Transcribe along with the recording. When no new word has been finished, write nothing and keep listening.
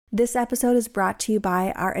This episode is brought to you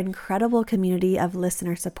by our incredible community of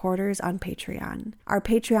listener supporters on Patreon. Our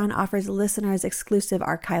Patreon offers listeners exclusive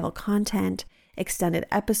archival content, extended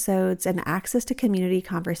episodes, and access to community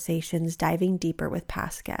conversations diving deeper with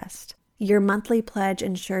past guests. Your monthly pledge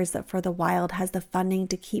ensures that For the Wild has the funding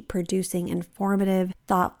to keep producing informative,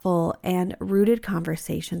 thoughtful, and rooted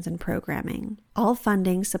conversations and programming. All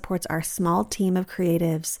funding supports our small team of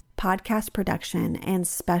creatives, podcast production, and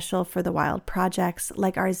special For the Wild projects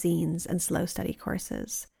like our zines and slow study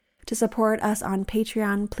courses. To support us on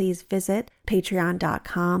Patreon, please visit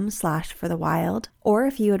patreon.com/forthewild. Or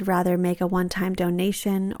if you would rather make a one-time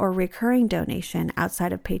donation or recurring donation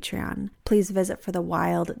outside of Patreon, please visit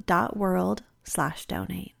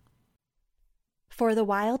forthewild.world/donate. For the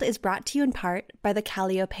Wild is brought to you in part by the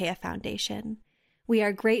Calliopeia Foundation. We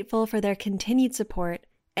are grateful for their continued support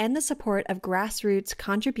and the support of grassroots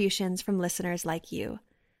contributions from listeners like you.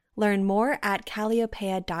 Learn more at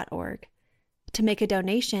calliopeia.org. To make a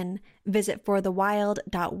donation, visit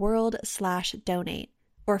forthewild.world/donate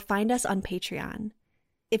or find us on Patreon.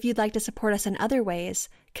 If you'd like to support us in other ways,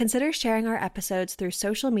 consider sharing our episodes through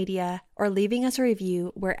social media or leaving us a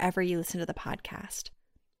review wherever you listen to the podcast.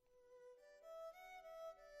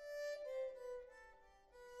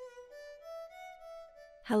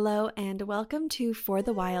 Hello and welcome to For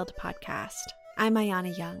the Wild podcast. I'm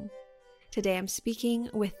Ayana Young. Today I'm speaking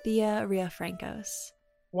with Thea Riofrancos.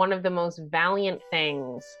 One of the most valiant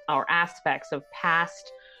things or aspects of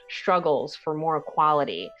past struggles for more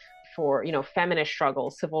equality, for, feminist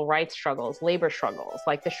struggles, civil rights struggles, labor struggles,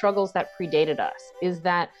 like the struggles that predated us, is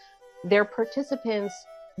that their participants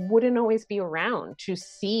wouldn't always be around to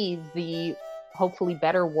see the hopefully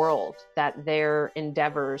better world that their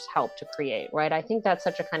endeavors help to create, right? I think that's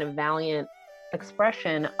such a kind of valiant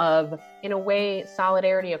expression of, in a way,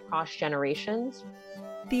 solidarity across generations.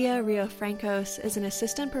 Thea Riofrancos is an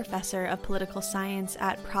assistant professor of political science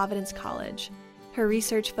at Providence College. Her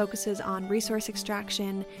research focuses on resource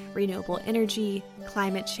extraction, renewable energy,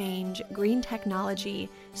 climate change, green technology,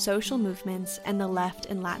 social movements, and the left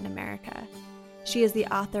in Latin America. She is the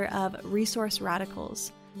author of Resource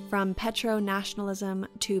Radicals, From Petro-Nationalism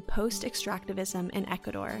to Post-Extractivism in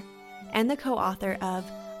Ecuador, and the co-author of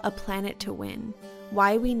A Planet to Win,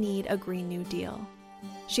 Why We Need a Green New Deal.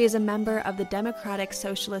 She is a member of the Democratic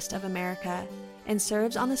Socialist of America and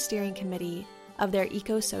serves on the steering committee of their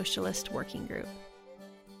Eco-Socialist Working Group.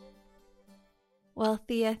 Well,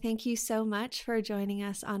 Thea, thank you so much for joining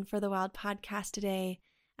us on For the Wild podcast today.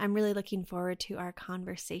 I'm really looking forward to our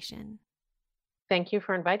conversation. Thank you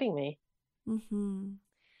for inviting me.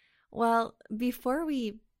 Well, before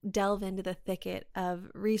we delve into the thicket of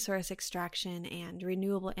resource extraction and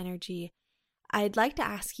renewable energy, I'd like to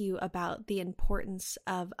ask you about the importance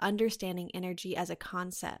of understanding energy as a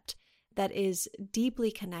concept that is deeply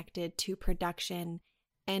connected to production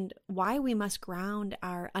and why we must ground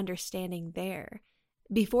our understanding there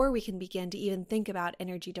before we can begin to even think about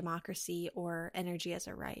energy democracy or energy as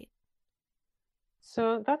a right.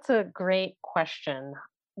 So that's a great question.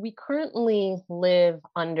 We currently live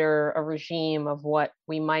under a regime of what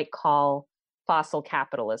we might call fossil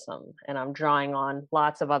capitalism, and I'm drawing on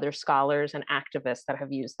lots of other scholars and activists that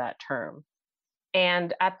have used that term.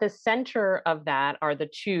 And at the center of that are the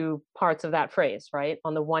two parts of that phrase, right?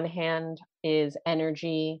 On the one hand is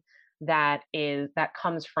energy that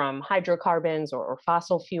comes from hydrocarbons or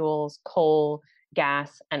fossil fuels, coal,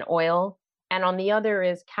 gas, and oil. And on the other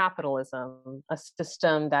is capitalism, a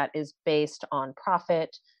system that is based on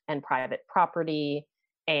profit and private property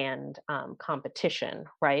and competition,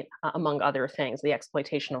 right? Among other things, the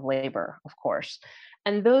exploitation of labor, of course.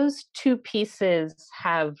 And those two pieces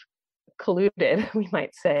have colluded, we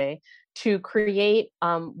might say, to create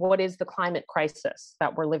what is the climate crisis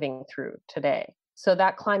that we're living through today. So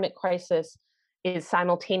that climate crisis is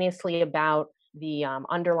simultaneously about the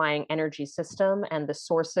underlying energy system and the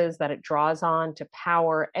sources that it draws on to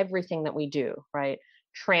power everything that we do, right?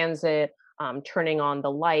 Transit, turning on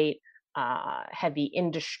the light, heavy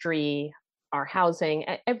industry, our housing,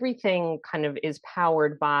 everything kind of is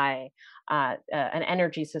powered by an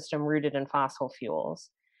energy system rooted in fossil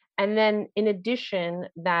fuels. And then in addition,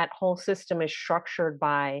 that whole system is structured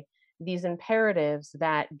by these imperatives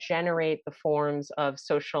that generate the forms of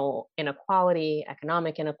social inequality,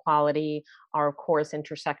 economic inequality, are of course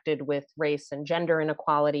intersected with race and gender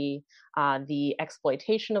inequality, the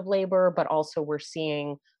exploitation of labor, but also we're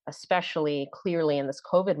seeing, especially clearly in this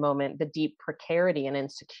COVID moment, the deep precarity and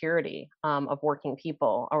insecurity of working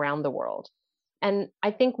people around the world. And I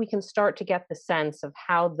think we can start to get the sense of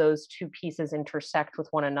how those two pieces intersect with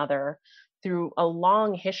one another through a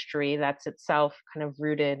long history that's itself kind of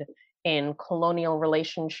rooted in colonial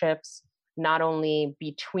relationships, not only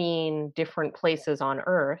between different places on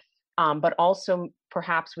Earth, but also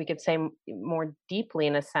perhaps we could say more deeply,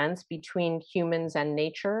 in a sense, between humans and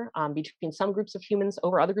nature, between some groups of humans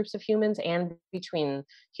over other groups of humans, and between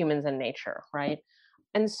humans and nature, right?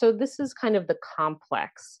 And so this is kind of the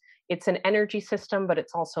complex. It's an energy system, but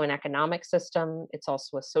it's also an economic system. It's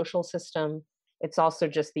also a social system. It's also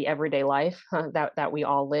just the everyday life that we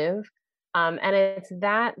all live. And it's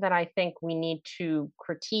that I think we need to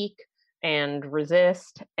critique and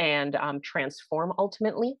resist and transform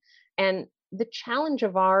ultimately. And the challenge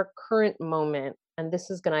of our current moment, and this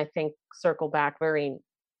is going to, I think, circle back very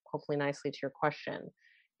hopefully nicely to your question,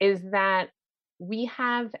 is that we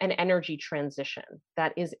have an energy transition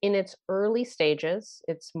that is in its early stages.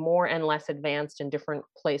 It's more and less advanced in different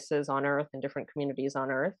places on Earth and different communities on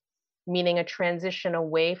Earth, meaning a transition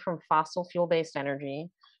away from fossil fuel based energy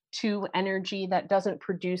to energy that doesn't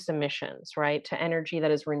produce emissions, right? To energy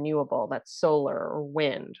that is renewable, that's solar or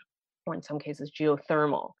wind, or in some cases,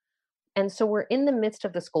 geothermal. And so we're in the midst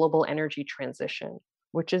of this global energy transition,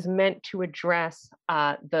 which is meant to address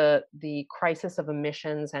the crisis of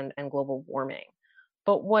emissions and global warming.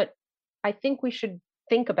 But what I think we should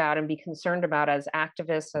think about and be concerned about as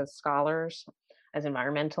activists, as scholars, as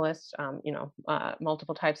environmentalists,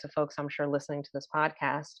 multiple types of folks I'm sure listening to this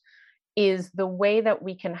podcast, is the way that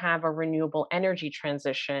we can have a renewable energy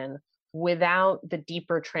transition without the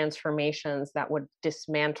deeper transformations that would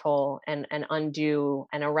dismantle and undo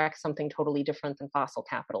and erect something totally different than fossil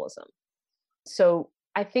capitalism. So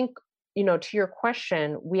I think, to your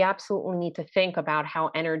question, we absolutely need to think about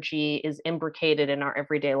how energy is imbricated in our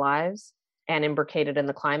everyday lives and imbricated in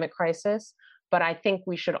the climate crisis. But I think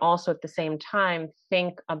we should also at the same time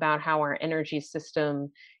think about how our energy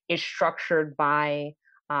system is structured by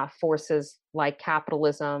forces like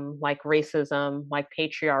capitalism, like racism, like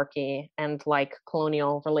patriarchy, and like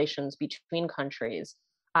colonial relations between countries,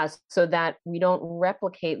 so that we don't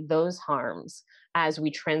replicate those harms as we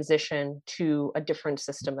transition to a different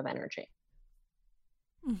system of energy.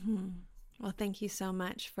 Mm-hmm. Well, thank you so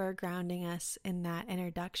much for grounding us in that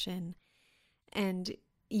introduction. And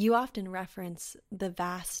you often reference the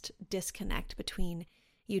vast disconnect between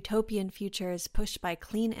utopian futures pushed by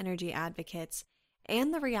clean energy advocates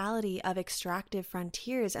and the reality of extractive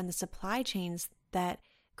frontiers and the supply chains that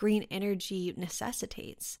green energy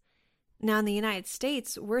necessitates. Now, in the United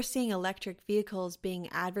States, we're seeing electric vehicles being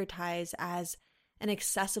advertised as an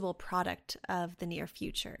accessible product of the near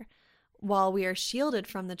future, while we are shielded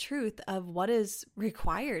from the truth of what is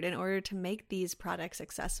required in order to make these products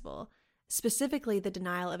accessible, specifically the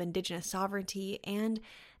denial of indigenous sovereignty and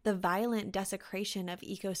the violent desecration of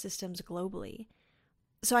ecosystems globally.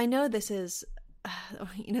 So I know this is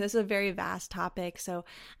this is a very vast topic, so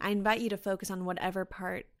I invite you to focus on whatever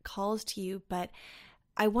part calls to you, but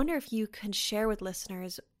I wonder if you can share with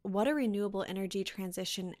listeners what a renewable energy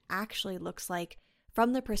transition actually looks like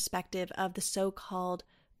from the perspective of the so-called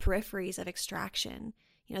peripheries of extraction,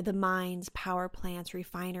 the mines, power plants,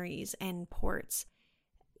 refineries, and ports.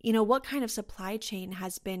 What kind of supply chain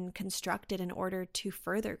has been constructed in order to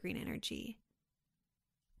further green energy?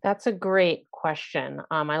 That's a great question.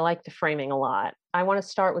 I like the framing a lot. I want to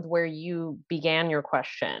start with where you began your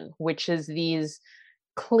question, which is these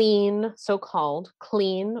clean, so-called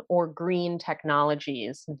clean or green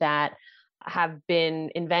technologies that have been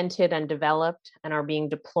invented and developed and are being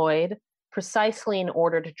deployed precisely in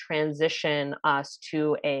order to transition us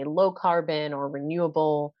to a low carbon or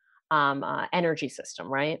renewable energy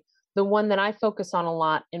system, right? The one that I focus on a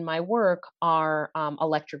lot in my work are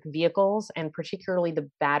electric vehicles, and particularly the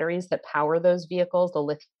batteries that power those vehicles, the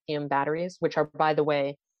lithium batteries, which are, by the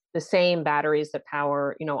way, the same batteries that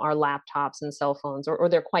power, our laptops and cell phones, or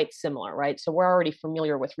they're quite similar, right? So we're already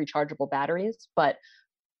familiar with rechargeable batteries, but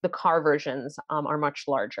the car versions are much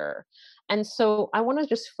larger. And so I want to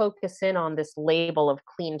just focus in on this label of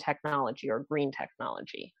clean technology or green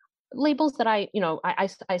technology. Labels that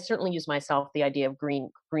I certainly use myself, the idea of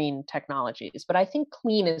green technologies, but I think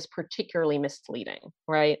clean is particularly misleading,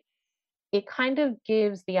 right? It kind of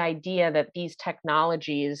gives the idea that these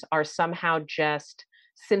technologies are somehow just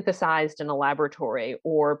synthesized in a laboratory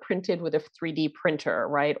or printed with a 3D printer,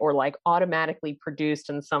 right? Or like automatically produced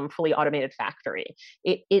in some fully automated factory.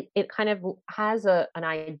 It kind of has an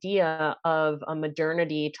idea of a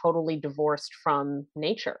modernity totally divorced from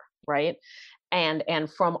nature, right? And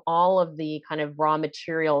from all of the kind of raw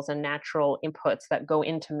materials and natural inputs that go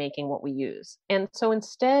into making what we use. And so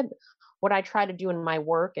instead, what I try to do in my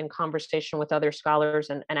work in conversation with other scholars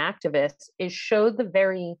and activists is show the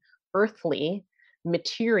very earthly,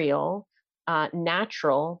 material,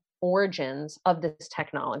 natural, origins of this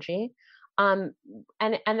technology. Um,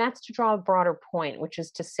 and that's to draw a broader point, which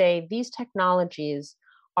is to say these technologies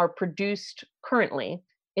are produced currently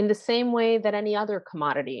in the same way that any other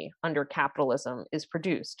commodity under capitalism is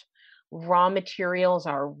produced. Raw materials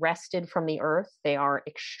are wrested from the earth, they are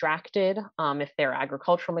extracted. If they're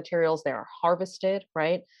agricultural materials, they are harvested,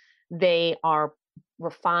 right? They are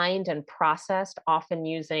refined and processed, often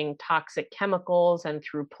using toxic chemicals and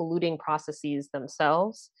through polluting processes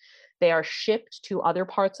themselves. They are shipped to other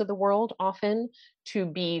parts of the world, often to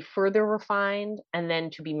be further refined and then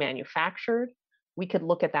to be manufactured. We could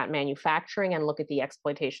look at that manufacturing and look at the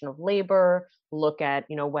exploitation of labor, look at,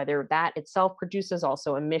 whether that itself produces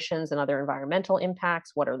also emissions and other environmental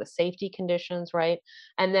impacts. What are the safety conditions, right?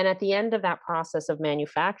 And then at the end of that process of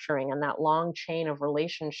manufacturing and that long chain of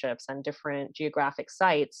relationships and different geographic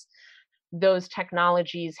sites, those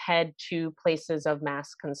technologies head to places of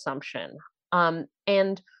mass consumption.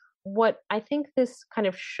 And what I think this kind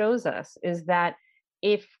of shows us is that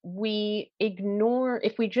if we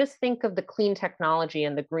just think of the clean technology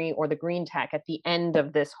and the green tech at the end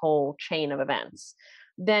of this whole chain of events,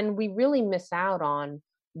 then we really miss out on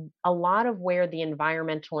a lot of where the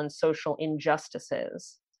environmental and social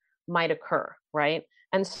injustices might occur, right?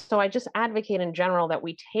 And so I just advocate in general that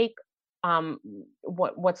we take um,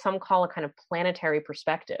 what some call a kind of planetary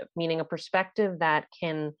perspective, meaning a perspective that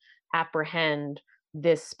can apprehend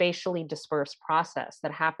this spatially dispersed process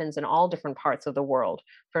that happens in all different parts of the world,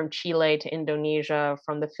 from Chile to Indonesia,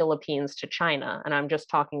 from the Philippines to China. And I'm just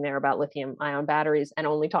talking there about lithium ion batteries and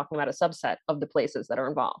only talking about a subset of the places that are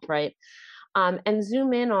involved, right? And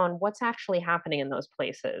zoom in on what's actually happening in those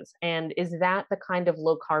places. And is that the kind of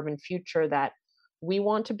low carbon future that we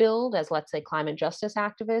want to build as, let's say, climate justice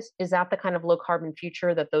activists? Is that the kind of low carbon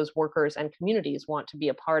future that those workers and communities want to be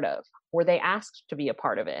a part of? Were they asked to be a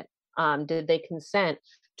part of it? Did they consent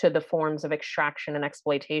to the forms of extraction and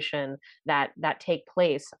exploitation that take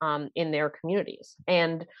place in their communities?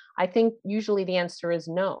 And I think usually the answer is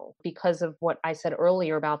no, because of what I said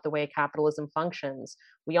earlier about the way capitalism functions.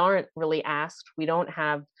 We aren't really asked. We don't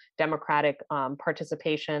have democratic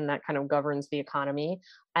participation that kind of governs the economy.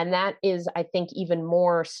 And that is, I think, even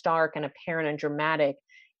more stark and apparent and dramatic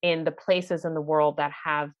in the places in the world that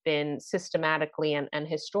have been systematically and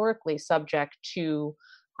historically subject to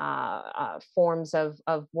forms of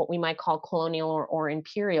what we might call colonial or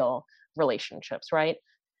imperial relationships, right?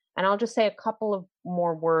 And I'll just say a couple of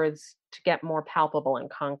more words to get more palpable and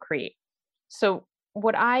concrete. So,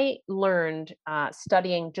 what I learned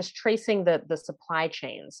studying, just tracing the supply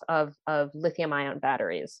chains of lithium ion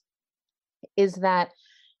batteries, is that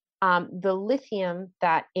the lithium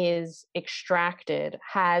that is extracted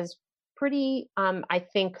has pretty, I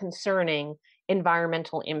think, concerning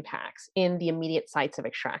environmental impacts in the immediate sites of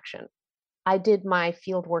extraction. I did my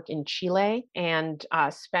field work in Chile and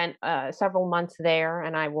spent several months there,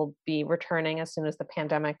 and I will be returning as soon as the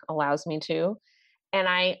pandemic allows me to. And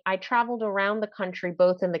I traveled around the country,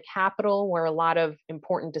 both in the capital, where a lot of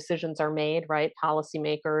important decisions are made, right?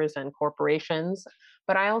 Policymakers and corporations.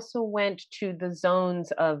 But I also went to the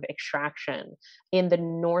zones of extraction in the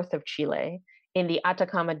north of Chile, in the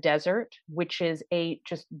Atacama Desert, which is a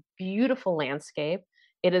just beautiful landscape.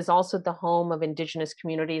 It is also the home of indigenous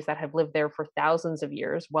communities that have lived there for thousands of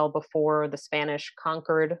years, well before the Spanish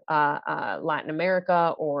conquered Latin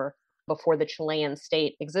America or before the Chilean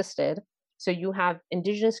state existed. So you have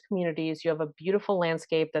indigenous communities, you have a beautiful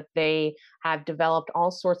landscape that they have developed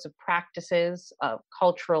all sorts of practices of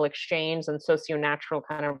cultural exchange and socio-natural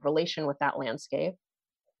kind of relation with that landscape.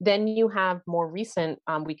 Then you have more recent,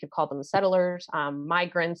 we could call them settlers,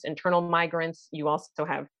 migrants, internal migrants. You also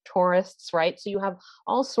have tourists, right? So you have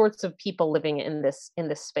all sorts of people living in this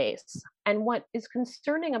space. And what is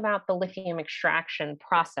concerning about the lithium extraction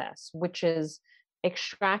process, which is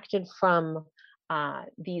extracted from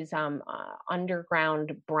these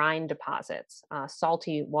underground brine deposits,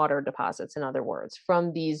 salty water deposits, in other words,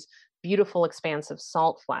 from these beautiful expansive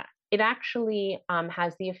salt flats, it actually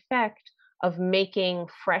has the effect of making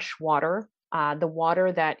fresh water, the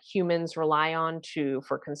water that humans rely on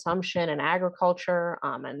for consumption and agriculture,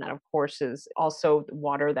 and that of course is also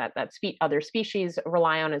water that other species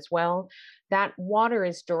rely on as well. That water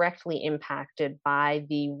is directly impacted by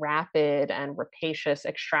the rapid and rapacious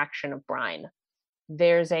extraction of brine.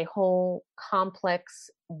 There's a whole complex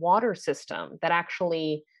water system that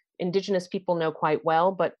actually indigenous people know quite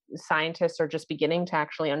well, but scientists are just beginning to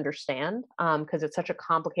actually understand, because it's such a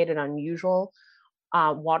complicated, unusual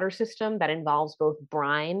water system that involves both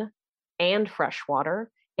brine and fresh water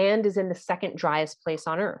and is in the second driest place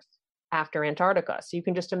on Earth after Antarctica. So you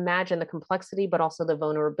can just imagine the complexity, but also the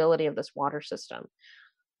vulnerability of this water system.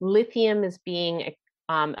 lithium is being,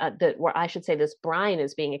 or I should say, this brine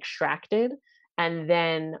is being extracted and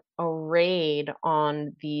then arrayed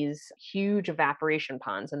on these huge evaporation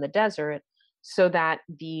ponds in the desert so that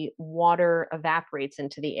the water evaporates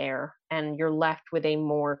into the air and you're left with a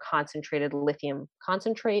more concentrated lithium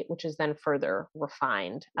concentrate, which is then further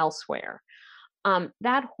refined elsewhere.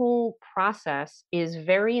 That whole process is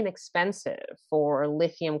very inexpensive for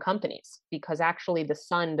lithium companies because actually the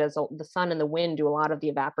sun and the wind do a lot of the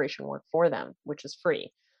evaporation work for them, which is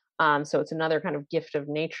free. So it's another kind of gift of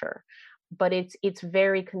nature. But it's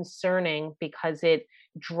very concerning because it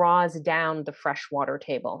draws down the freshwater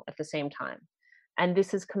table at the same time. And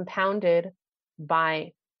this is compounded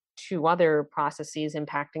by two other processes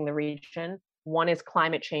impacting the region. One is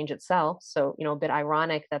climate change itself. So, a bit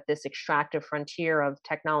ironic that this extractive frontier of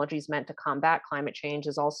technologies meant to combat climate change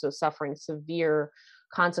is also suffering severe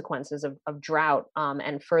consequences of drought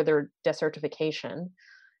and further desertification.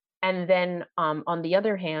 And then on the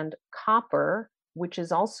other hand, copper, which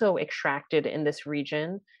is also extracted in this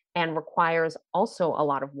region and requires also a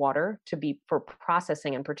lot of water to be for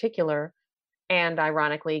processing in particular, and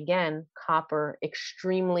ironically, again, copper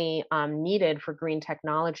extremely needed for green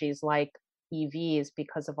technologies like EVs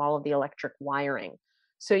because of all of the electric wiring.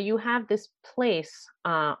 So you have this place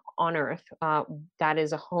on Earth that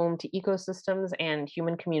is a home to ecosystems and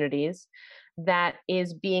human communities that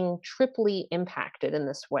is being triply impacted in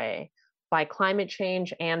this way by climate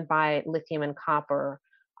change and by lithium and copper,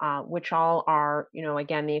 which all are,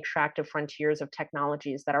 again, the extractive frontiers of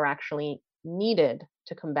technologies that are actually needed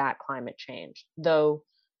to combat climate change. Though,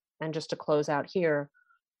 and just to close out here,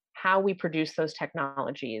 how we produce those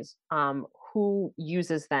technologies, who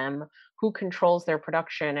uses them, who controls their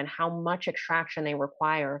production, and how much extraction they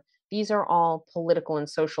require, these are all political and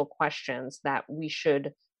social questions that we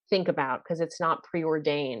should think about because it's not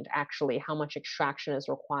preordained actually how much extraction is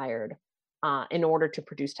required in order to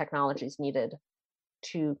produce technologies needed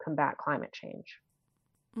to combat climate change.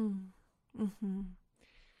 Mm. Mm-hmm.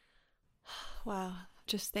 Wow.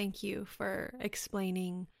 Just thank you for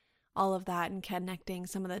explaining all of that and connecting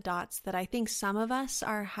some of the dots that I think some of us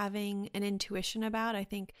are having an intuition about. I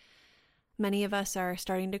think many of us are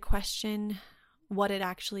starting to question what it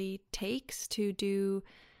actually takes to do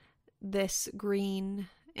this green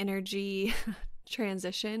energy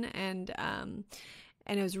transition. And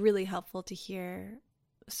it was really helpful to hear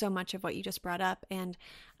so much of what you just brought up. And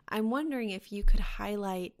I'm wondering if you could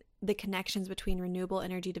highlight the connections between renewable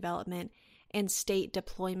energy development and state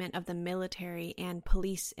deployment of the military and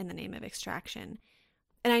police in the name of extraction.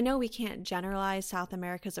 And I know we can't generalize South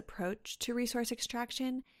America's approach to resource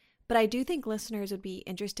extraction, but I do think listeners would be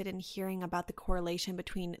interested in hearing about the correlation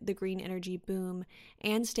between the green energy boom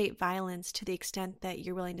and state violence to the extent that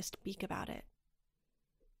you're willing to speak about it.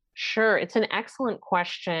 Sure, it's an excellent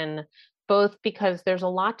question, both because there's a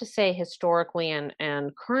lot to say historically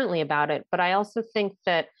and currently about it, but I also think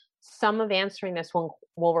that some of answering this will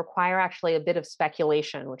require actually a bit of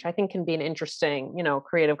speculation, which I think can be an interesting,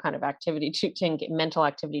 creative kind of activity mental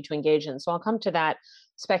activity to engage in. So I'll come to that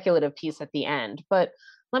speculative piece at the end. But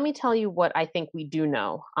let me tell you what I think we do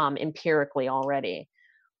know empirically already.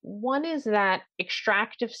 One is that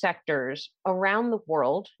extractive sectors around the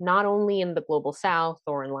world, not only in the global south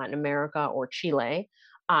or in Latin America or Chile,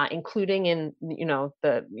 including in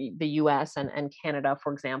the U.S. and Canada,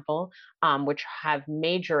 for example, which have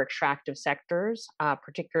major extractive sectors,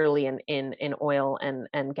 particularly in oil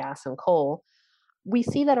and gas and coal. We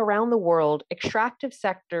see that around the world, extractive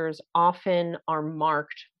sectors often are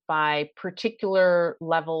marked by particular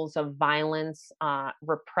levels of violence,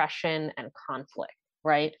 repression, and conflict.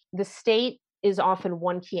 Right, the state is often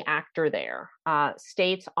one key actor there.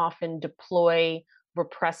 States often deploy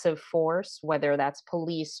repressive force, whether that's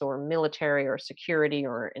police or military or security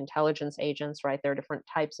or intelligence agents, right? There are different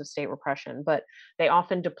types of state repression, but they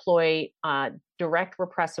often deploy direct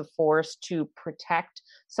repressive force to protect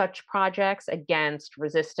such projects against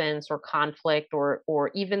resistance or conflict, or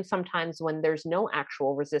even sometimes when there's no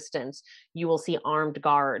actual resistance, you will see armed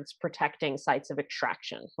guards protecting sites of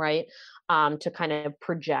extraction, right? To kind of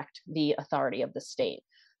project the authority of the state.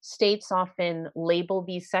 States often label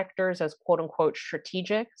these sectors as quote unquote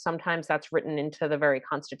strategic. Sometimes that's written into the very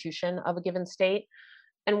constitution of a given state.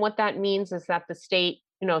 And what that means is that the state,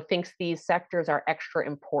 thinks these sectors are extra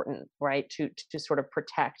important, right, to sort of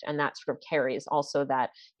protect. And that sort of carries also that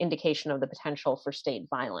indication of the potential for state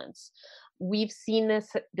violence. We've seen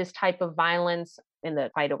this type of violence in the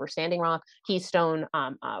fight over Standing Rock, Keystone.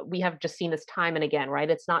 We have just seen this time and again, right?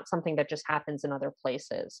 It's not something that just happens in other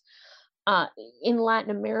places. In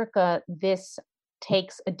Latin America, this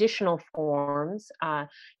takes additional forms.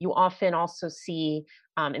 You often also see,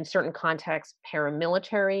 in certain contexts,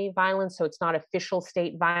 paramilitary violence. So it's not official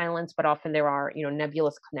state violence, but often there are,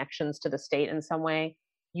 nebulous connections to the state in some way.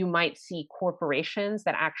 You might see corporations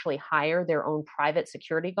that actually hire their own private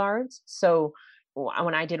security guards. So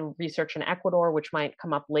when I did research in Ecuador, which might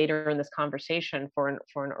come up later in this conversation for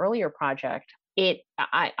an earlier project,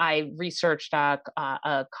 I researched a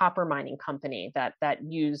copper mining company that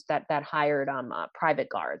hired private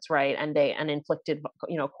guards, right, and inflicted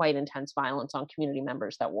quite intense violence on community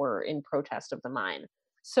members that were in protest of the mine.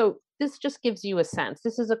 So this just gives you a sense.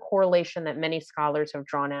 This is a correlation that many scholars have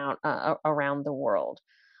drawn out around the world,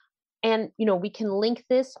 and we can link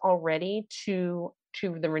this already to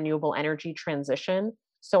the renewable energy transition.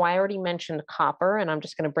 So I already mentioned copper, and I'm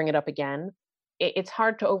just going to bring it up again. It's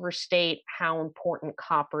hard to overstate how important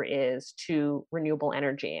copper is to renewable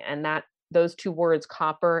energy, and that those two words,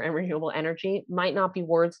 copper and renewable energy, might not be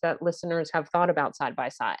words that listeners have thought about side by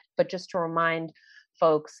side. But just to remind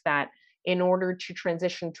folks that in order to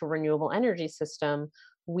transition to a renewable energy system,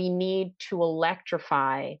 we need to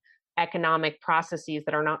electrify economic processes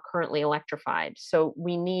that are not currently electrified. So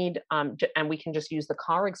we need, and we can just use the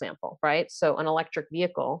car example, right? So an electric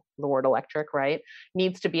vehicle, the word electric, right,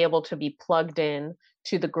 needs to be able to be plugged in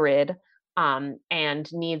to the grid, and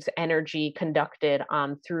needs energy conducted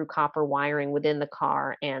through copper wiring within the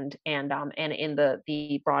car and in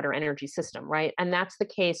the broader energy system, right? And that's the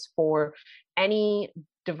case for any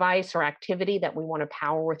device or activity that we want to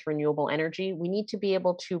power with renewable energy. We need to be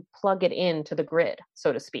able to plug it into the grid,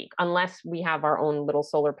 so to speak, unless we have our own little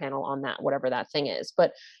solar panel on that, whatever that thing is.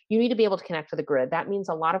 But you need to be able to connect to the grid. That means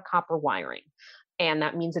a lot of copper wiring. And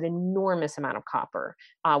that means an enormous amount of copper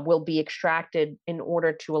will be extracted in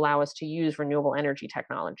order to allow us to use renewable energy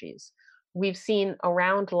technologies. We've seen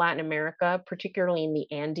around Latin America, particularly in the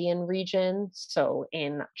Andean region, so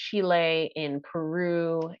in Chile, in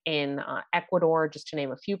Peru, in Ecuador, just to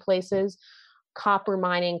name a few places, copper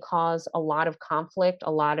mining cause a lot of conflict,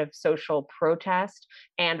 a lot of social protest,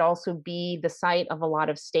 and also be the site of a lot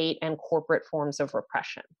of state and corporate forms of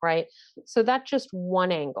repression, right? So that's just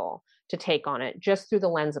one angle to take on it, just through the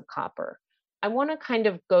lens of copper. I want to kind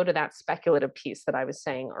of go to that speculative piece that I was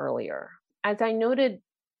saying earlier. As I noted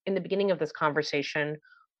in the beginning of this conversation,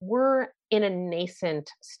 we're in a nascent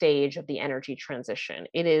stage of the energy transition.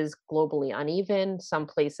 It is globally uneven. Some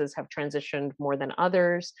places have transitioned more than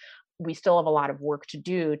others. We still have a lot of work to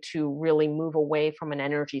do to really move away from an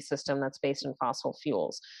energy system that's based in fossil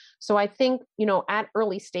fuels. So I think, at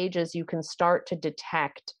early stages, you can start to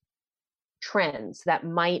detect trends that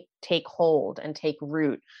might take hold and take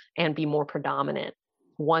root and be more predominant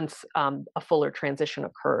once a fuller transition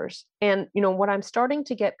occurs. And, what I'm starting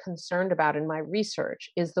to get concerned about in my research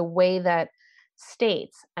is the way that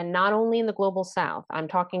states, and not only in the global South, I'm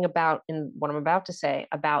talking about in what I'm about to say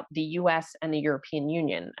about the US and the European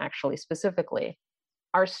Union, actually specifically,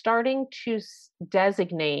 are starting to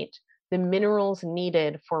designate the minerals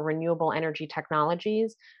needed for renewable energy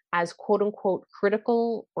technologies as quote unquote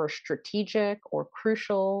critical or strategic or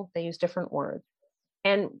crucial. They use different words.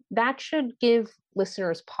 And that should give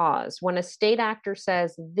listeners pause. When a state actor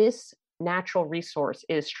says this natural resource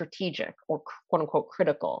is strategic or quote unquote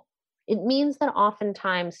critical, it means that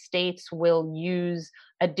oftentimes states will use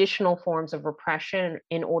additional forms of repression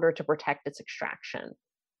in order to protect its extraction.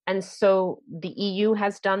 And so the EU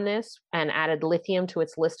has done this and added lithium to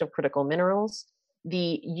its list of critical minerals.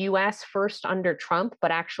 The US, first under Trump, but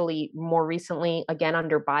actually more recently, again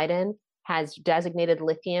under Biden, has designated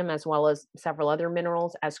lithium as well as several other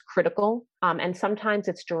minerals as critical. And sometimes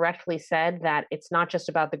it's directly said that it's not just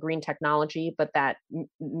about the green technology, but that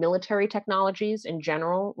military technologies in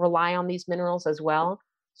general rely on these minerals as well.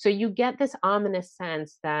 So you get this ominous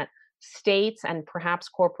sense that states and perhaps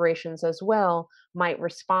corporations as well might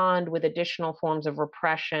respond with additional forms of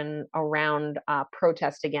repression around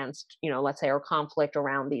protest against, let's say, or conflict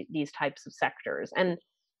around these types of sectors. And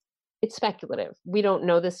it's speculative. We don't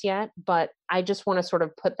know this yet, but I just want to sort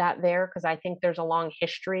of put that there because I think there's a long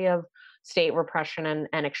history of state repression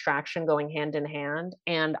and extraction going hand in hand.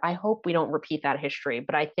 And I hope we don't repeat that history,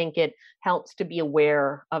 but I think it helps to be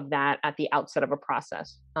aware of that at the outset of a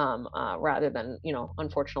process rather than,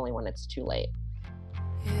 unfortunately, when it's too late.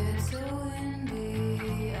 It's a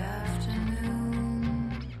windy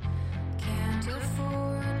afternoon. Can't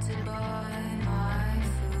afford to buy my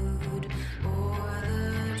food or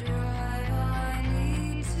the drive I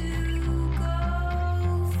need to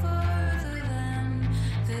go further than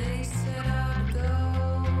they said I'd go.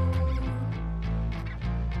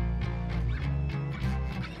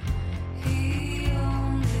 He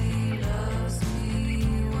only loves me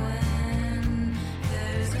when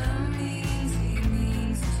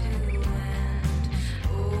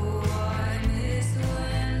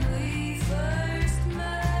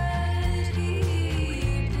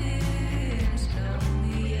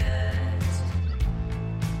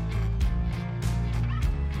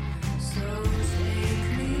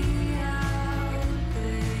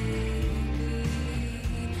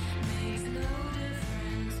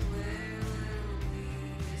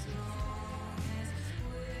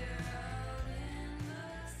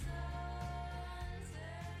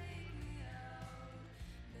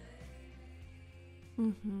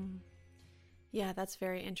Mm-hmm. Yeah, that's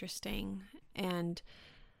very interesting. And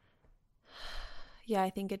yeah, I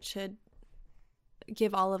think it should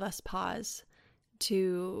give all of us pause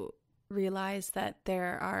to realize that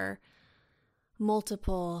there are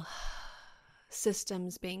multiple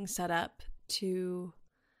systems being set up to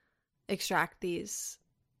extract these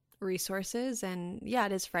resources. And yeah,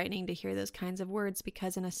 it is frightening to hear those kinds of words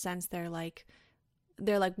because in a sense they're like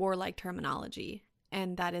warlike terminology,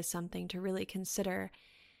 and that is something to really consider.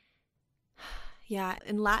 Yeah,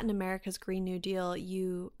 in Latin America's Green New Deal,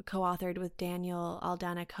 you co-authored with Daniel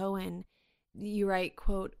Aldana Cohen, you write,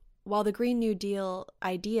 quote, while the Green New Deal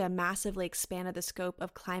idea massively expanded the scope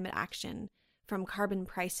of climate action, from carbon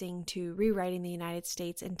pricing to rewriting the United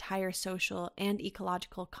States' entire social and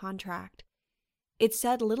ecological contract, it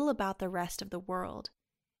said little about the rest of the world.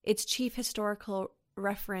 Its chief historical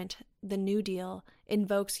referent, the New Deal,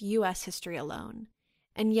 invokes U.S. history alone,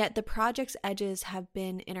 and yet the project's edges have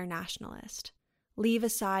been internationalist. Leave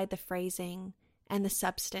aside the phrasing, and the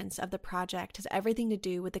substance of the project has everything to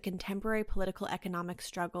do with the contemporary political economic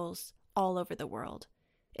struggles all over the world,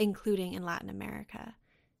 including in Latin America.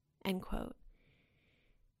 End quote.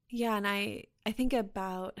 Yeah, and I think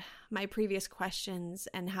about my previous questions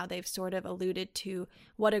and how they've sort of alluded to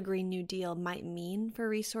what a Green New Deal might mean for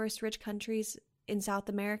resource-rich countries in South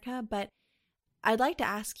America, but I'd like to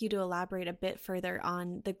ask you to elaborate a bit further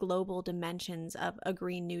on the global dimensions of a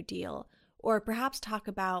Green New Deal, or perhaps talk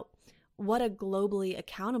about what a globally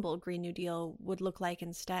accountable Green New Deal would look like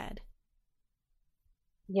instead.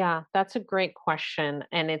 Yeah, that's a great question.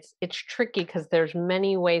 And it's tricky because there's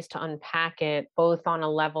many ways to unpack it, both on a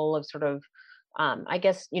level of sort of I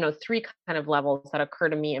guess, three kind of levels that occur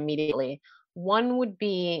to me immediately. One would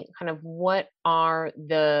be kind of what are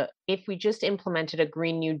if we just implemented a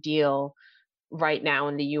Green New Deal right now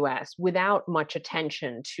in the US without much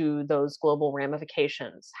attention to those global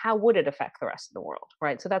ramifications, how would it affect the rest of the world,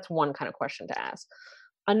 right? So that's one kind of question to ask.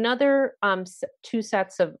 Another two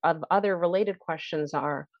sets of other related questions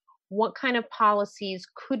are what kind of policies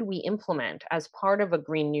could we implement as part of a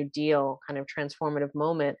Green New Deal kind of transformative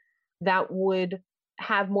moment that would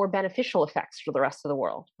have more beneficial effects for the rest of the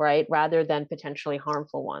world, right? Rather than potentially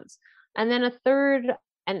harmful ones. And then a third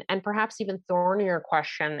and perhaps even thornier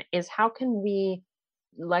question is how can we,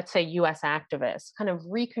 let's say US activists, kind of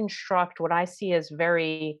reconstruct what I see as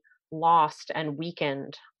very lost and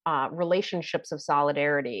weakened relationships of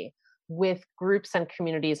solidarity with groups and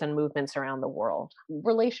communities and movements around the world.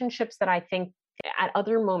 Relationships that I think at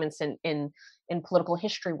other moments in political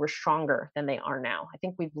history were stronger than they are now. I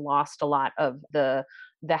think we've lost a lot of the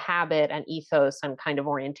habit and ethos and kind of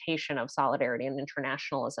orientation of solidarity and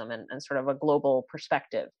internationalism and sort of a global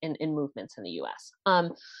perspective in movements in the US.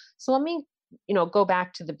 So let me go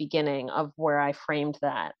back to the beginning of where I framed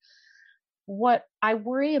that. What I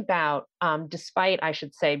worry about, despite, I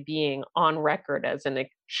should say, being on record as an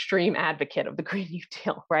extreme advocate of the Green New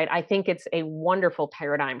Deal, right? I think it's a wonderful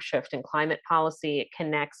paradigm shift in climate policy. It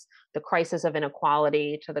connects the crisis of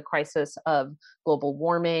inequality to the crisis of global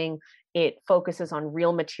warming. It focuses on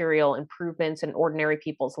real material improvements in ordinary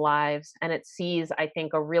people's lives. And it sees, I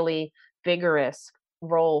think, a really vigorous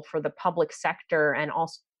role for the public sector and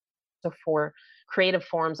also for creative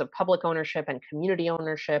forms of public ownership and community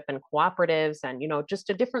ownership and cooperatives and just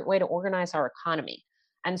a different way to organize our economy.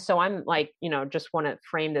 And so I'm like, just want to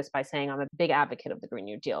frame this by saying I'm a big advocate of the Green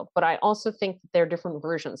New Deal, but I also think that there are different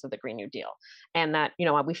versions of the Green New Deal and that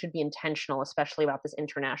we should be intentional, especially about this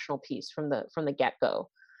international piece from the get-go.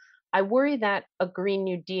 I worry that a Green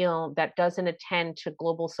New Deal that doesn't attend to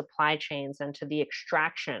global supply chains and to the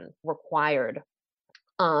extraction required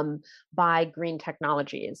by green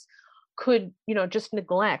technologies could, just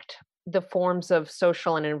neglect the forms of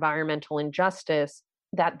social and environmental injustice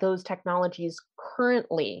that those technologies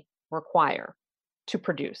currently require to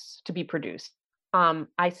be produced.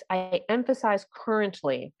 I emphasize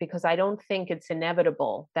currently because I don't think it's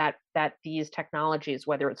inevitable that these technologies,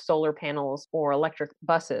 whether it's solar panels or electric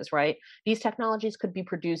buses, right? These technologies could be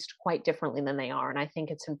produced quite differently than they are. And I think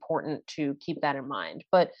it's important to keep that in mind.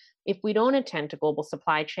 But if we don't attend to global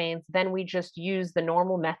supply chains, then we just use the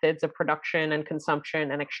normal methods of production and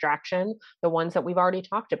consumption and extraction, the ones that we've already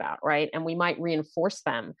talked about, right? And we might reinforce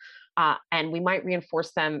them. And we might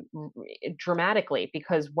reinforce them dramatically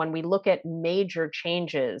because when we look at major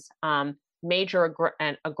changes major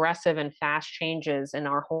and aggressive and fast changes in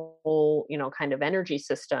our whole, kind of energy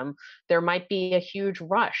system, there might be a huge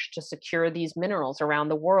rush to secure these minerals around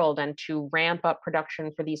the world and to ramp up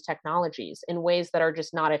production for these technologies in ways that are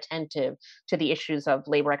just not attentive to the issues of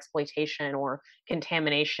labor exploitation or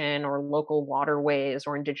contamination or local waterways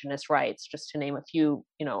or indigenous rights, just to name a few,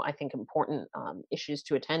 I think important issues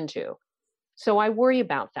to attend to. So I worry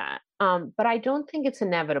about that. But I don't think it's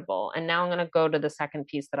inevitable. And now I'm going to go to the second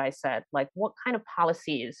piece that I said, like what kind of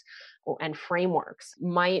policies and frameworks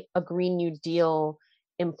might a Green New Deal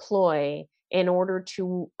employ in order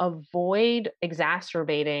to avoid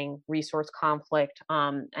exacerbating resource conflict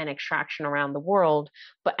and extraction around the world,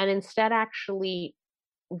 and instead actually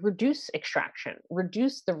reduce extraction,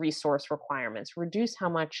 reduce the resource requirements, reduce how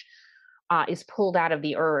much is pulled out of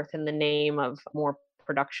the earth in the name of more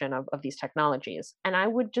production of these technologies. And I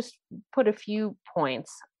would just put a few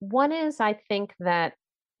points. One is, I think that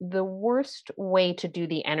the worst way to do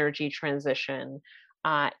the energy transition,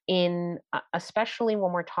 especially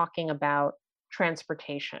when we're talking about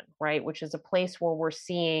transportation, right, which is a place where we're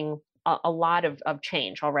seeing a lot of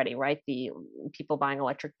change already, right? The people buying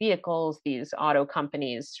electric vehicles, these auto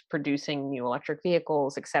companies producing new electric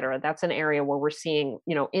vehicles, et cetera. That's an area where we're seeing,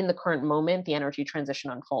 in the current moment, the energy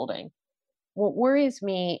transition unfolding. What worries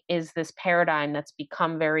me is this paradigm that's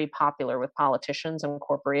become very popular with politicians and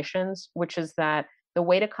corporations, which is that the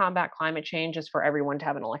way to combat climate change is for everyone to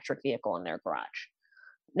have an electric vehicle in their garage.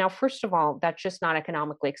 Now, first of all, that's just not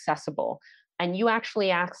economically accessible. And you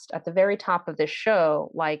actually asked at the very top of this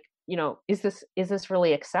show, like, is this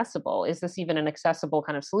really accessible? Is this even an accessible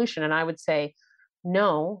kind of solution? And I would say,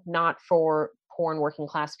 no, not for poor and working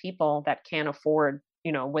class people that can't afford,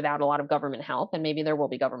 without a lot of government help, and maybe there will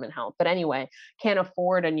be government help, but anyway, can't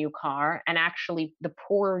afford a new car. And actually, the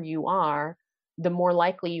poorer you are, the more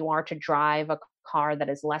likely you are to drive a car that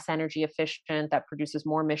is less energy efficient, that produces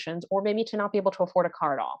more emissions, or maybe to not be able to afford a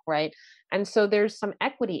car at all, right? And so there's some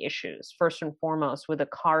equity issues, first and foremost, with a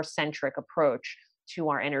car-centric approach to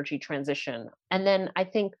our energy transition. And then I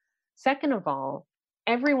think, second of all,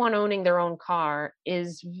 everyone owning their own car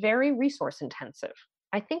is very resource intensive.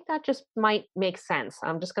 I think that just might make sense.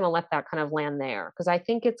 I'm just going to let that kind of land there, because I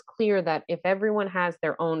think it's clear that if everyone has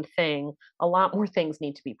their own thing, a lot more things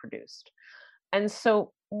need to be produced. And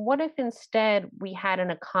so, what if instead we had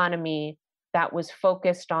an economy that was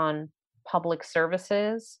focused on public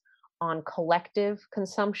services, on collective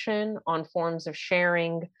consumption, on forms of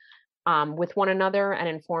sharing with one another, and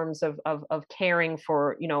in forms of caring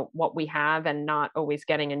for what we have and not always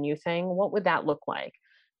getting a new thing? What would that look like?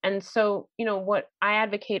 And so, what I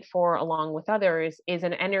advocate for, along with others, is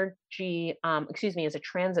an is a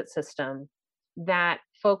transit system that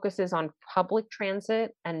focuses on public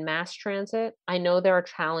transit and mass transit. I know there are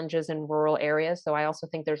challenges in rural areas, so I also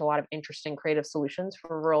think there's a lot of interesting creative solutions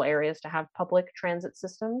for rural areas to have public transit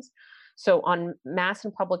systems. So on mass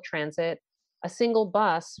and public transit, a single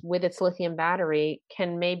bus with its lithium battery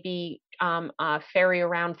can maybe ferry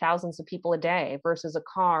around thousands of people a day versus a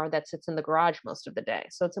car that sits in the garage most of the day.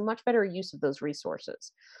 So it's a much better use of those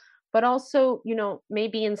resources. But also,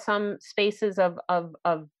 maybe in some spaces of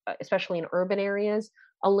especially in urban areas,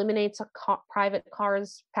 eliminates private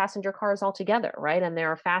cars, passenger cars altogether, right? And there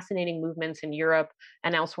are fascinating movements in Europe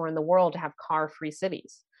and elsewhere in the world to have car-free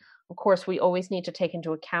cities. Of course, we always need to take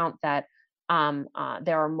into account that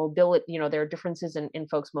there are mobility, there are differences in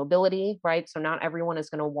folks' mobility, right? So not everyone is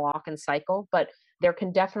going to walk and cycle, but there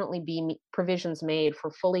can definitely be provisions made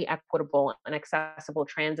for fully equitable and accessible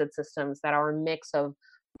transit systems that are a mix of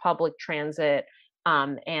public transit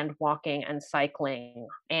and walking and cycling,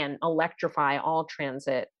 and electrify all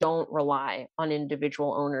transit. Don't rely on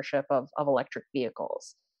individual ownership of electric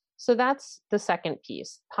vehicles. So that's the second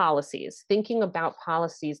piece, policies, thinking about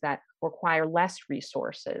policies that require less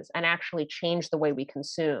resources and actually change the way we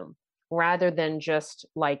consume, rather than just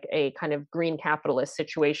like a kind of green capitalist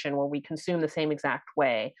situation where we consume the same exact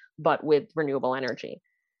way, but with renewable energy.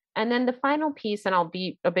 And then the final piece, and I'll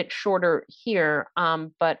be a bit shorter here,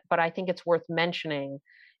 but I think it's worth mentioning,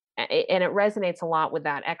 and it resonates a lot with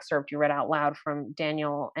that excerpt you read out loud from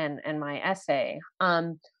Daniel and my essay,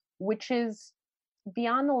 which is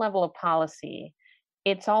beyond the level of policy.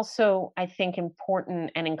 It's also, I think,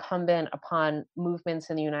 important and incumbent upon movements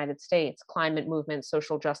in the United States, climate movements,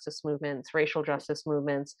 social justice movements, racial justice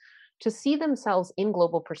movements, to see themselves in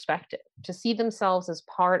global perspective, to see themselves as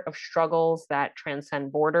part of struggles that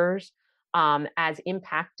transcend borders, as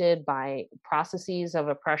impacted by processes of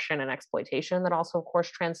oppression and exploitation that also, of course,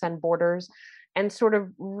 transcend borders, and sort of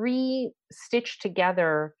re-stitch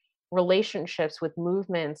together relationships with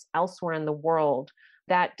movements elsewhere in the world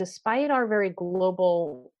that, despite our very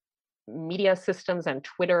global media systems and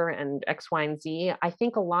Twitter and X, Y, and Z, I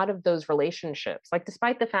think a lot of those relationships, like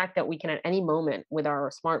despite the fact that we can at any moment with our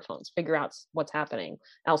smartphones figure out what's happening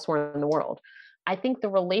elsewhere in the world, I think the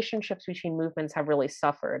relationships between movements have really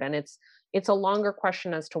suffered. And it's a longer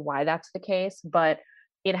question as to why that's the case, but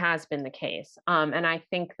it has been the case. And I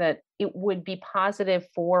think that it would be positive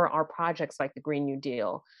for our projects like the Green New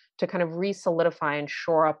Deal to kind of re-solidify and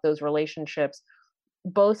shore up those relationships,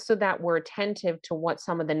 both so that we're attentive to what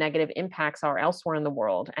some of the negative impacts are elsewhere in the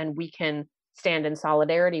world, and we can stand in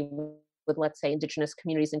solidarity with, let's say, indigenous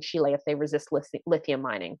communities in Chile if they resist lithium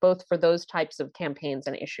mining, both for those types of campaigns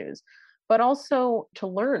and issues, but also to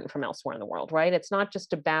learn from elsewhere in the world, right? It's not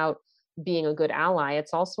just about being a good ally,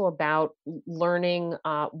 it's also about learning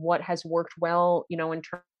what has worked well, in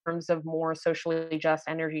terms of more socially just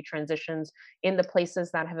energy transitions in the places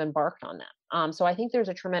that have embarked on them. So I think there's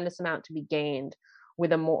a tremendous amount to be gained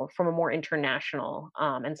with from a more international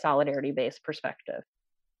and solidarity based perspective.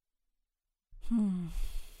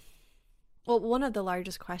 Well, one of the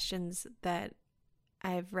largest questions that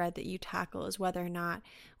I've read that you tackle is whether or not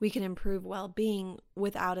we can improve well-being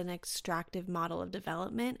without an extractive model of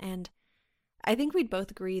development. And I think we'd both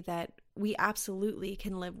agree that we absolutely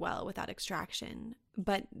can live well without extraction.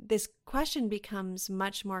 But this question becomes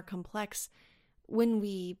much more complex when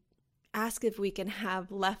we ask if we can have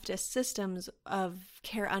leftist systems of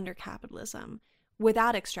care under capitalism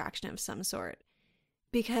without extraction of some sort.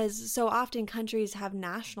 Because so often countries have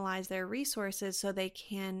nationalized their resources so they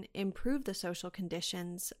can improve the social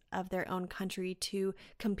conditions of their own country to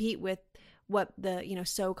compete with what the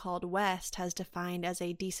so-called West has defined as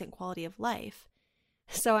a decent quality of life.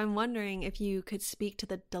 So I'm wondering if you could speak to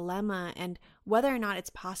the dilemma and whether or not it's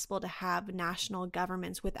possible to have national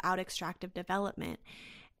governments without extractive development.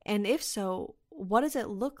 And if so, what does it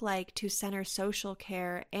look like to center social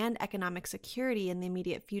care and economic security in the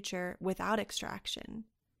immediate future without extraction?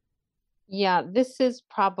 Yeah, this is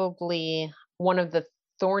probably one of the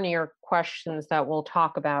thornier questions that we'll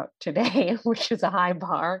talk about today, which is a high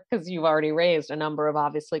bar because you've already raised a number of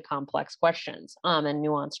obviously complex questions and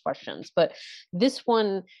nuanced questions. But this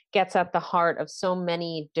one gets at the heart of so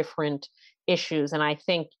many different issues. And I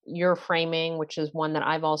think your framing, which is one that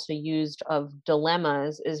I've also used, of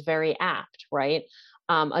dilemmas, is very apt, right?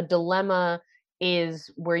 A dilemma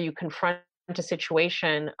is where you confront a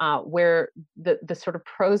situation where the sort of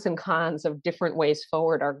pros and cons of different ways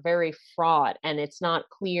forward are very fraught, and it's not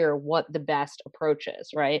clear what the best approach is,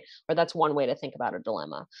 right? Or that's one way to think about a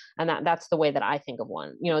dilemma, and that's the way that I think of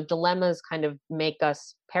one. Dilemmas kind of make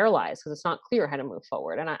us paralyzed because it's not clear how to move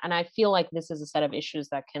forward, and I feel like this is a set of issues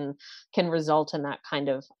that can result in that kind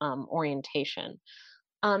of orientation.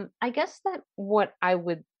 I guess that what I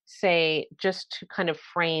would say, just to kind of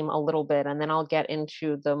frame a little bit, and then I'll get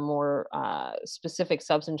into the more specific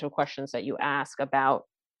substantive questions that you ask about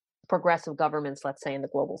progressive governments, let's say in the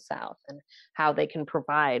global South, and how they can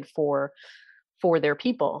provide for their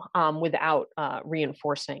people without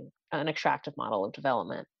reinforcing an extractive model of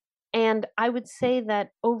development. And I would say that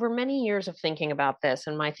over many years of thinking about this,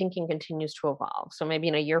 and my thinking continues to evolve. So maybe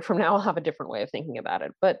in a year from now, I'll have a different way of thinking about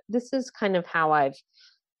it. But this is kind of how I've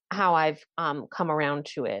come around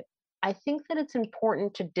to it. I think that it's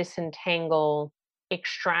important to disentangle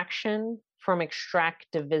extraction from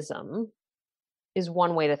extractivism is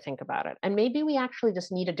one way to think about it. And maybe we actually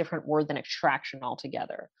just need a different word than extraction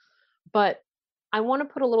altogether. But I want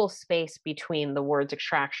to put a little space between the words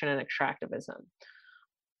extraction and extractivism.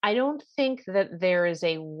 I don't think that there is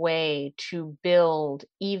a way to build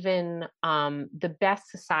even the best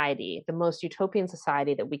society, the most utopian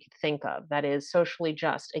society that we could think of, that is socially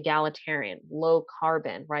just, egalitarian, low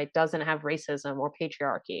carbon, right? Doesn't have racism or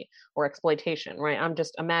patriarchy or exploitation, right? I'm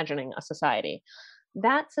just imagining a society.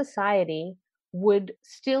 That society would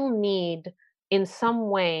still need, in some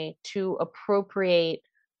way, to appropriate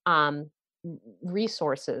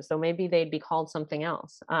resources, though maybe they'd be called something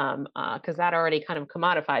else, because that already kind of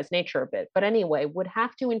commodifies nature a bit. But anyway, would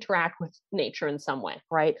have to interact with nature in some way,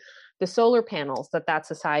 right? The solar panels that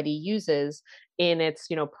society uses in its,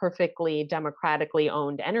 perfectly democratically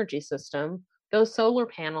owned energy system, those solar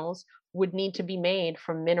panels would need to be made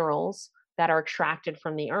from minerals that are extracted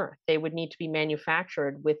from the earth. They would need to be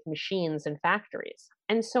manufactured with machines and factories.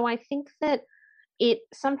 And so I think that it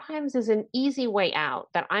sometimes is an easy way out,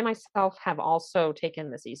 that I myself have also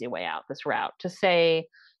taken this easy way out, this route, to say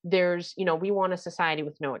we want a society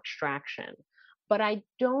with no extraction. But I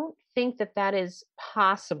don't think that is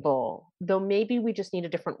possible, though maybe we just need a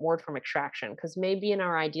different word from extraction, because maybe in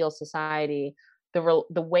our ideal society, the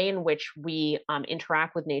way in which we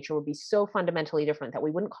interact with nature would be so fundamentally different that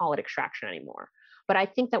we wouldn't call it extraction anymore. But I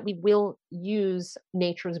think that we will use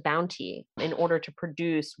nature's bounty in order to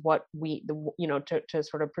produce what to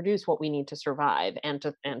sort of produce what we need to survive and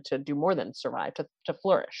to do more than survive, to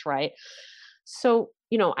flourish, right? So,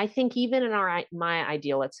 I think even in my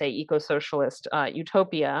ideal, let's say, eco-socialist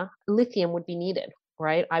utopia, lithium would be needed,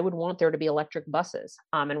 right? I would want there to be electric buses.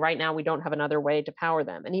 And right now we don't have another way to power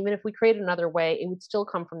them. And even if we create another way, it would still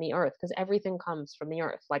come from the earth, because everything comes from the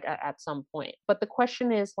earth, like at some point. But the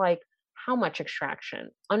question is, like, how much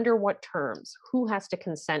extraction, under what terms, who has to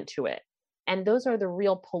consent to it? And those are the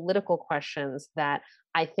real political questions that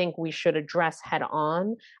I think we should address head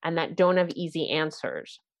on, and that don't have easy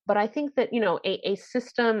answers. But I think that,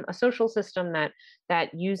 a social system that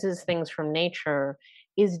uses things from nature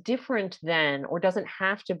is different than, or doesn't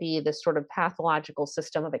have to be, this sort of pathological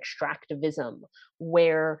system of extractivism,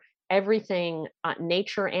 where everything,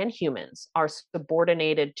 nature and humans, are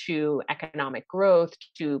subordinated to economic growth,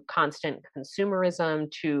 to constant consumerism,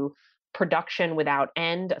 to production without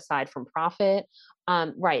end aside from profit.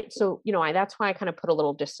 Right. So, that's why I kind of put a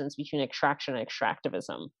little distance between extraction and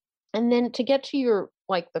extractivism. And then, to get to your,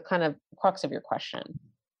 like, the kind of crux of your question,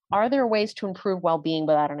 are there ways to improve well-being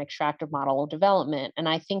without an extractive model of development? And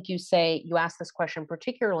I think you ask this question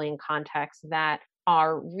particularly in contexts that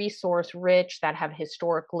are resource rich, that have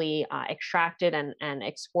historically extracted and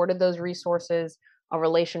exported those resources, a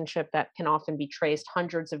relationship that can often be traced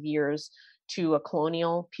hundreds of years to a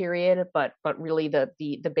colonial period, but really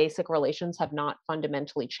the basic relations have not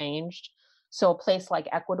fundamentally changed. So a place like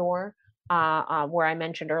Ecuador, where I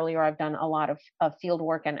mentioned earlier, I've done a lot of field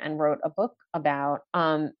work and wrote a book about,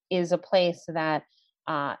 is a place that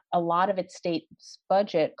a lot of its state's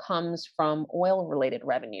budget comes from oil-related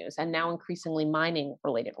revenues, and now increasingly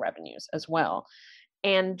mining-related revenues as well.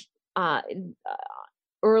 And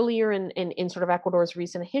earlier in sort of Ecuador's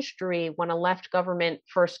recent history, when a left government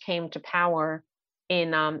first came to power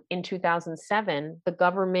in 2007, the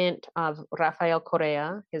government of Rafael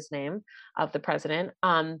Correa, his name, of the president,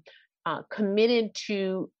 committed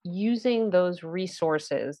to using those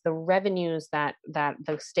resources, the revenues that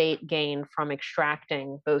the state gained from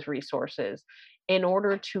extracting those resources, in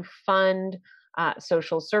order to fund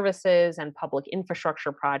social services and public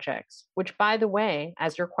infrastructure projects, which, by the way,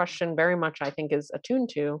 as your question very much, I think, is attuned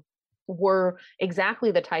to, were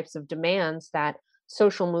exactly the types of demands that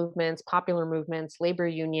social movements, popular movements, labor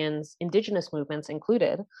unions, indigenous movements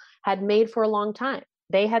included, had made for a long time.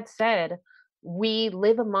 They had said, we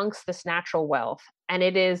live amongst this natural wealth, and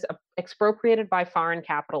it is expropriated by foreign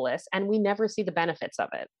capitalists, and we never see the benefits of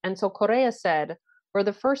it. And so Correa said, for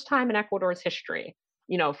the first time in Ecuador's history,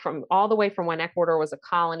 from all the way from when Ecuador was a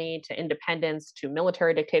colony to independence to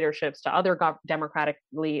military dictatorships to other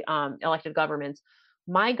democratically elected governments,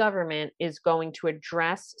 my government is going to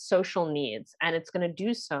address social needs, and it's going to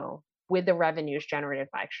do so with the revenues generated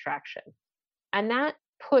by extraction. And that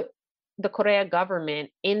put the Correa government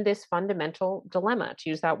in this fundamental dilemma, to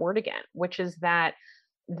use that word again, which is that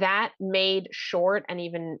made short and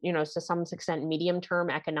even, to some extent, medium-term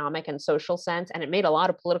economic and social sense, and it made a lot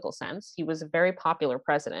of political sense. He was a very popular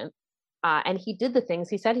president, and he did the things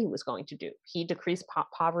he said he was going to do. He decreased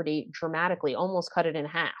poverty dramatically, almost cut it in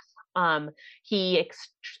half. He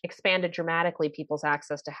expanded dramatically people's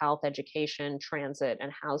access to health, education, transit,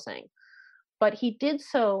 and housing. But he did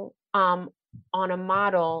so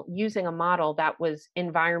using a model that was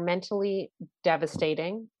environmentally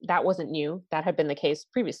devastating. That wasn't new. That had been the case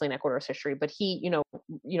previously in Ecuador's history, but he,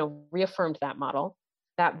 reaffirmed that model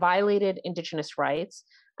that violated indigenous rights,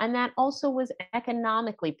 and that also was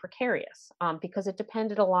economically precarious, because it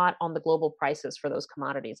depended a lot on the global prices for those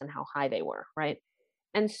commodities and how high they were, right?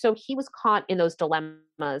 And so he was caught in those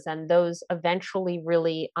dilemmas, and those eventually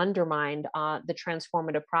really undermined the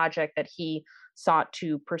transformative project that he sought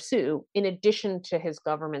to pursue, in addition to his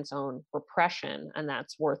government's own repression, and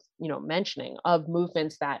that's worth mentioning, of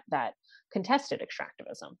movements that contested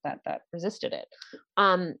extractivism, that resisted it.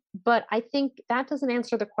 But I think that doesn't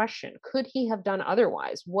answer the question. Could he have done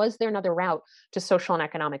otherwise? Was there another route to social and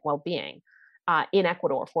economic well-being in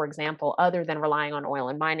Ecuador, for example, other than relying on oil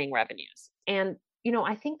and mining revenues? And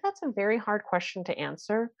I think that's a very hard question to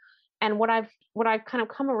answer. And what I've kind of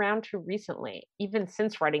come around to recently, even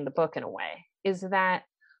since writing the book in a way, is that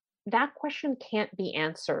question can't be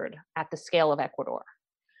answered at the scale of Ecuador.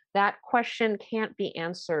 That question can't be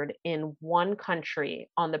answered in one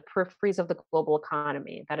country on the peripheries of the global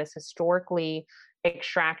economy that has historically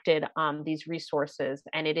extracted these resources,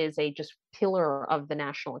 and it is a just pillar of the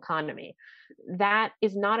national economy. That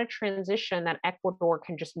is not a transition that Ecuador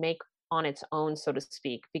can just make on its own, so to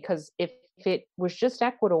speak, because if it was just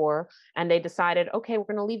Ecuador and they decided, okay, we're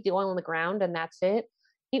going to leave the oil in the ground and that's it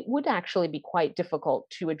would actually be quite difficult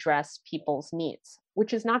to address people's needs,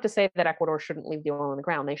 which is not to say that Ecuador shouldn't leave the oil in the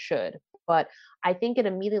ground. They should. But I think it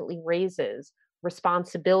immediately raises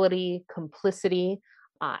responsibility, complicity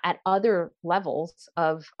at other levels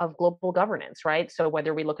of global governance, right? So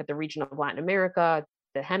whether we look at the region of Latin America,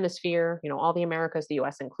 the hemisphere, all the Americas, the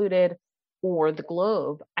US included, or the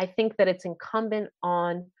globe, I think that it's incumbent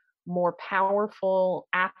on more powerful,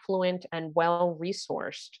 affluent, and well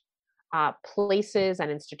resourced places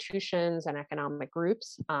and institutions and economic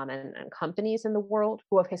groups and companies in the world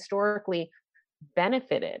who have historically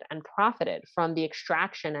benefited and profited from the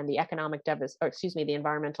extraction and the the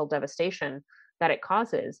environmental devastation that it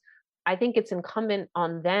causes. I think it's incumbent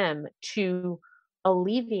on them to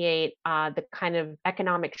alleviate the kind of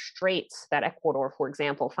economic straits that Ecuador, for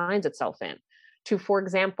example, finds itself in. To, for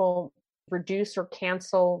example, reduce or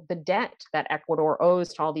cancel the debt that Ecuador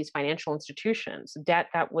owes to all these financial institutions, debt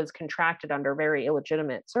that was contracted under very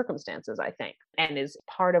illegitimate circumstances, I think, and is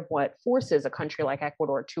part of what forces a country like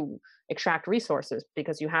Ecuador to extract resources,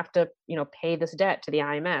 because you have to, pay this debt to the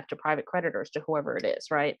IMF, to private creditors, to whoever it is,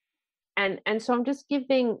 right? And so I'm just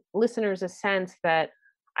giving listeners a sense that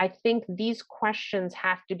I think these questions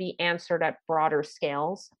have to be answered at broader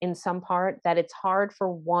scales in some part, that it's hard for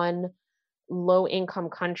one low income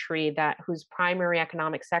country whose primary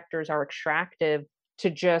economic sectors are extractive to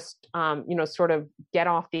just sort of get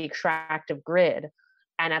off the extractive grid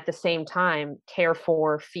and at the same time care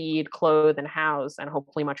for, feed, clothe, and house, and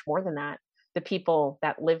hopefully much more than that, the people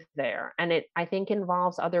that live there. And it, I think,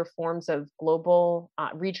 involves other forms of global,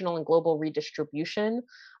 regional and global redistribution,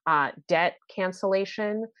 debt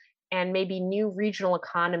cancellation, and maybe new regional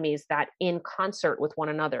economies that in concert with one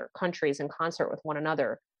another, countries in concert with one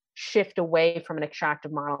another, shift away from an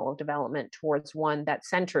extractive model of development towards one that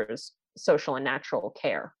centers social and natural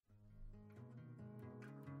care.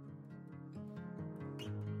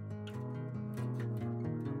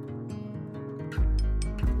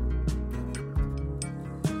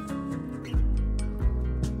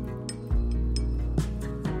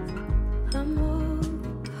 I'm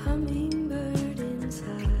old hummingbird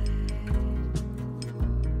inside.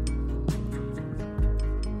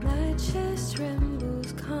 My chest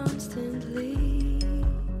trembles constantly.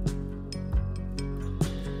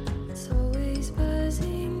 It's always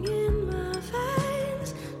buzzing in my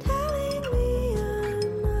veins, telling me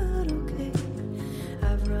I'm not okay.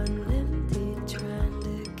 I've run empty trying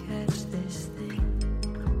to catch this thing.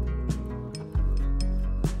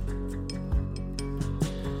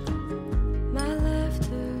 My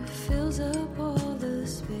laughter fills up all the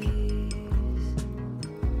space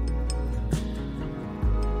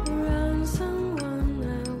around someone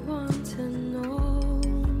I want to know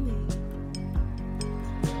me.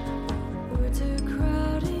 Words are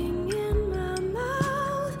crowding in my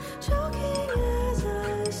mouth, choking as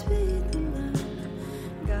I speak them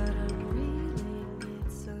out. God, I'm reeling,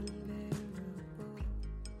 it's unbearable.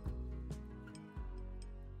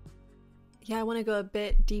 Yeah, I want to go a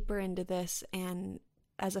bit deeper into this and,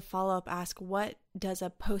 as a follow-up, ask, what does a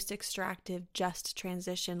post-extractive just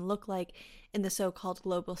transition look like in the so-called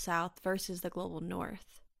global south versus the global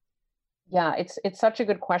north? Yeah, it's such a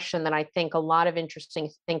good question that I think a lot of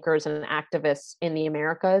interesting thinkers and activists in the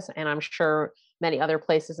Americas, and I'm sure many other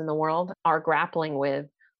places in the world, are grappling with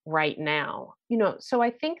right now. So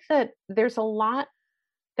I think that there's a lot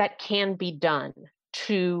that can be done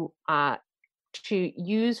to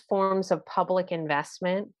use forms of public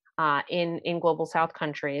investment in global South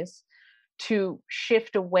countries to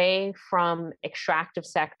shift away from extractive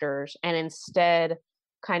sectors and instead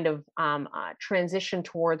kind of transition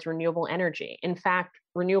towards renewable energy. In fact,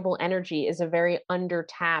 renewable energy is a very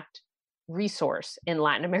undertapped resource in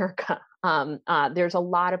Latin America. There's a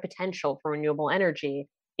lot of potential for renewable energy.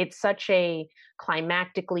 It's such a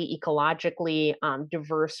climatically, ecologically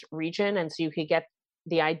diverse region. And so you could get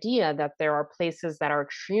the idea that there are places that are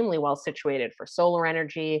extremely well situated for solar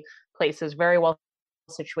energy, places very well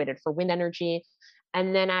situated for wind energy.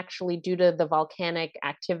 And then actually, due to the volcanic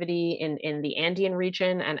activity in the Andean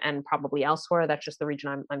region and probably elsewhere, that's just the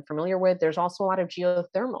region I'm familiar with, there's also a lot of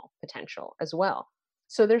geothermal potential as well.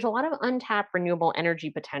 So there's a lot of untapped renewable energy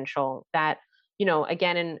potential that,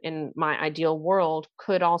 again, in my ideal world,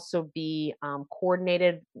 could also be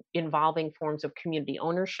coordinated, involving forms of community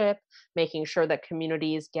ownership, making sure that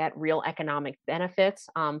communities get real economic benefits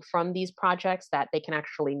from these projects, that they can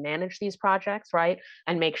actually manage these projects, right?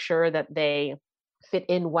 And make sure that they fit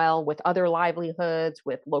in well with other livelihoods,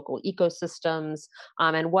 with local ecosystems,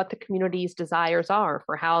 and what the community's desires are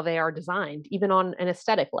for how they are designed, even on an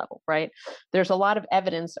aesthetic level, right? There's a lot of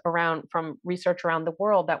evidence around from research around the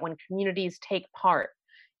world that when communities take part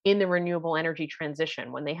in the renewable energy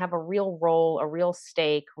transition, when they have a real role, a real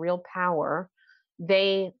stake, real power,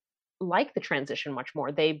 they like the transition much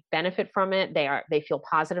more. They benefit from it. They feel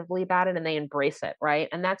positively about it and they embrace it, right?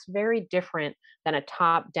 And that's very different than a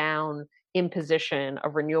top-down imposition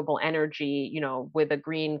of renewable energy, with a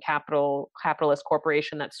green capitalist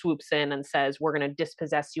corporation that swoops in and says, we're going to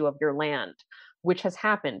dispossess you of your land, which has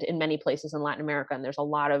happened in many places in Latin America. And there's a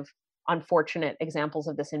lot of unfortunate examples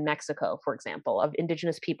of this in Mexico, for example, of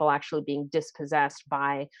indigenous people actually being dispossessed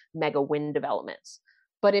by mega wind developments.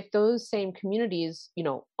 But if those same communities,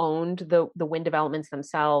 owned the wind developments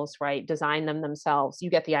themselves, right, designed them themselves,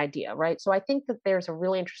 you get the idea, right? So I think that there's a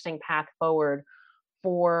really interesting path forward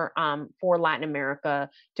for Latin America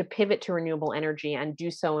to pivot to renewable energy and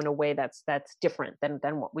do so in a way that's different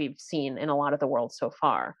than what we've seen in a lot of the world so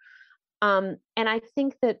far. And I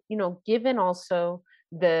think that, given also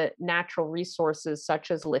the natural resources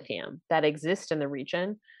such as lithium that exist in the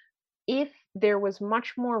region, if there was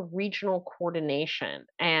much more regional coordination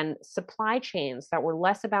and supply chains that were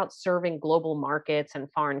less about serving global markets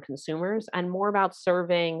and foreign consumers and more about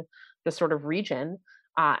serving the sort of region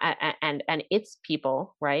and its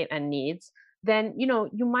people, right, and needs, then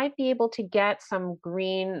you might be able to get some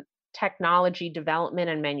green technology development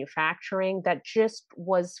and manufacturing that just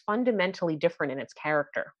was fundamentally different in its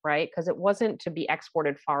character, right? Because it wasn't to be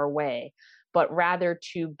exported far away, but rather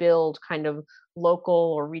to build kind of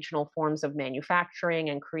local or regional forms of manufacturing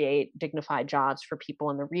and create dignified jobs for people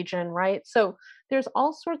in the region, right? So there's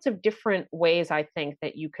all sorts of different ways I think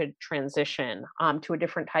that you could transition to a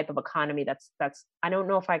different type of economy that's I don't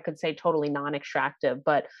know if I could say totally non-extractive,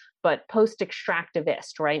 but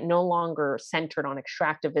post-extractivist, right? No longer centered on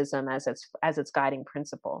extractivism as its guiding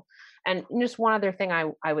principle. And just one other thing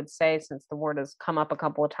I would say, since the word has come up a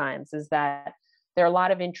couple of times, is that there are a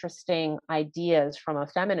lot of interesting ideas from a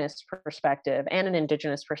feminist perspective and an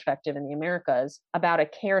indigenous perspective in the Americas about a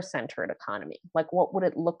care-centered economy. Like, what would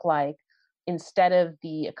it look like instead of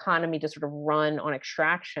the economy to sort of run on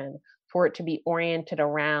extraction, for it to be oriented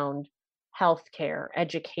around healthcare,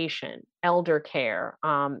 education, elder care,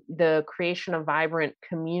 the creation of vibrant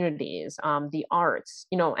communities, the arts,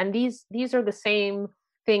 and these are the same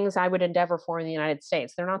things I would endeavor for in the United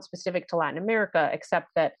States. They're not specific to Latin America, except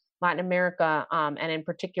that Latin America, and in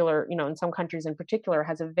particular, in some countries in particular,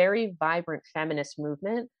 has a very vibrant feminist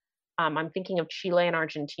movement. I'm thinking of Chile and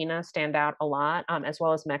Argentina stand out a lot, as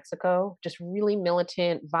well as Mexico, just really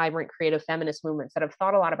militant, vibrant, creative feminist movements that have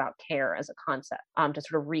thought a lot about care as a concept, to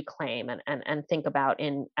sort of reclaim and think about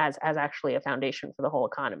as actually a foundation for the whole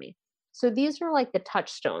economy. So these are like the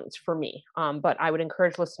touchstones for me. But I would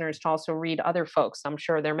encourage listeners to also read other folks. I'm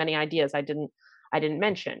sure there are many ideas I didn't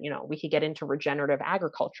mention. We could get into regenerative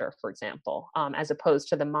agriculture, for example, as opposed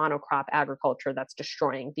to the monocrop agriculture that's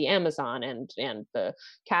destroying the Amazon and the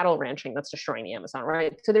cattle ranching that's destroying the Amazon,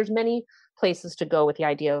 right? So there's many places to go with the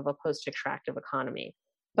idea of a post-extractive economy.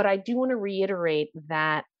 But I do want to reiterate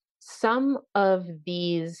that some of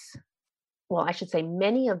these, well, I should say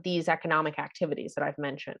many of these economic activities that I've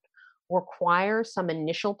mentioned require some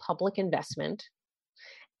initial public investment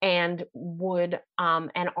and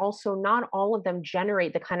and also not all of them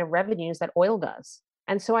generate the kind of revenues that oil does.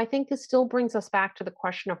 And so I think this still brings us back to the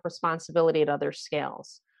question of responsibility at other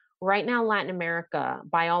scales. Right now, Latin America,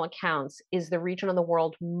 by all accounts, is the region of the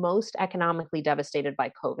world most economically devastated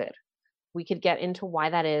by COVID. We could get into why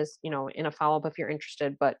that is, in a follow-up if you're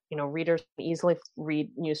interested, but, readers can easily read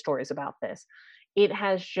news stories about this. It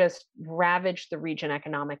has just ravaged the region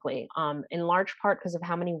economically, in large part because of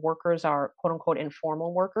how many workers are quote unquote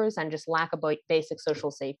informal workers and just lack a basic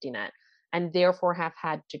social safety net, and therefore have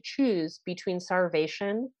had to choose between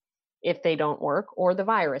starvation if they don't work or the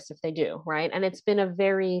virus if they do, right? And it's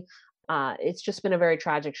just been a very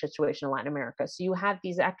tragic situation in Latin America. So you have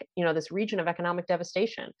this region of economic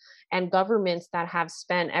devastation and governments that have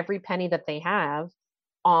spent every penny that they have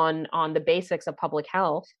on the basics of public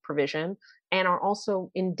health provision, and are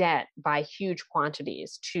also in debt by huge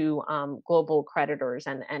quantities to global creditors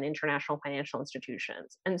and international financial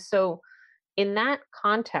institutions. And so in that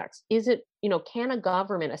context, can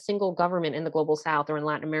a single government in the global South or in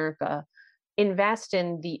Latin America invest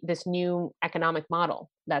in this new economic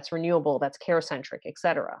model that's renewable, that's care-centric, et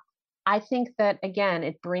cetera? I think that, again,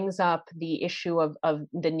 it brings up the issue of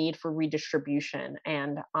the need for redistribution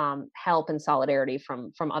and help and solidarity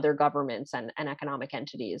from other governments and economic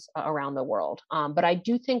entities around the world. But I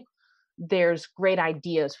do think there's great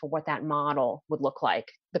ideas for what that model would look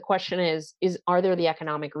like. The question is are there the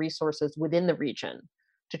economic resources within the region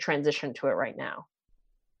to transition to it right now?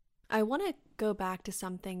 I want to go back to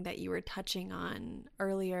something that you were touching on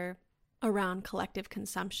earlier around collective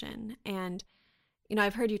consumption. And,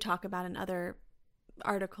 I've heard you talk about in other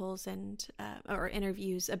articles and or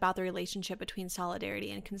interviews about the relationship between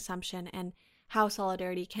solidarity and consumption, and how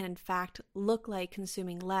solidarity can in fact look like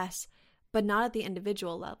consuming less, but not at the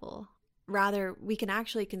individual level. Rather, we can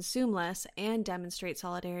actually consume less and demonstrate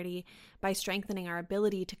solidarity by strengthening our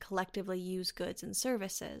ability to collectively use goods and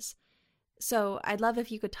services. So I'd love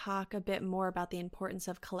if you could talk a bit more about the importance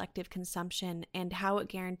of collective consumption and how it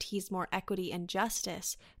guarantees more equity and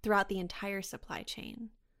justice throughout the entire supply chain.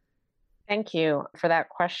 Thank you for that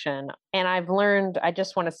question. And I've learned, I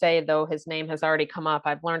just want to say, though his name has already come up,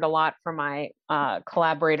 I've learned a lot from my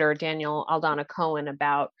collaborator, Daniel Aldana Cohen,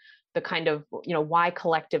 about the kind of, why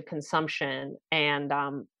collective consumption and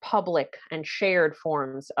public and shared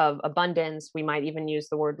forms of abundance, we might even use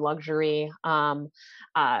the word luxury, are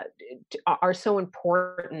so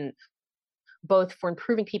important both for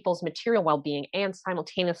improving people's material well-being and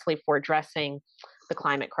simultaneously for addressing the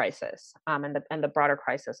climate crisis, and the broader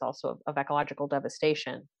crisis also of ecological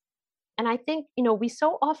devastation. And I think, we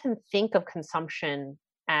so often think of consumption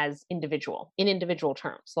as in individual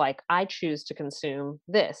terms, like I choose to consume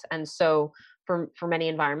this. And so for many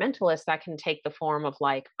environmentalists, that can take the form of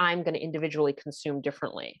like, I'm going to individually consume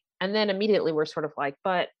differently. And then immediately we're sort of like,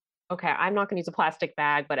 but okay, I'm not going to use a plastic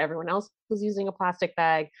bag, but everyone else is using a plastic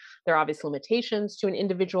bag. There are obvious limitations to an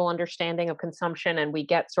individual understanding of consumption. And we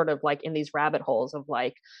get sort of like in these rabbit holes of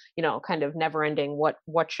like, kind of never ending,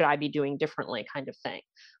 what should I be doing differently kind of thing.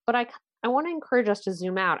 But I want to encourage us to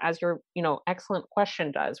zoom out, as your, excellent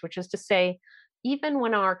question does, which is to say, even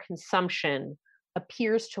when our consumption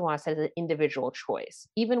appears to us as an individual choice,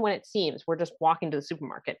 even when it seems we're just walking to the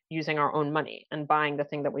supermarket using our own money and buying the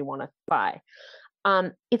thing that we want to buy,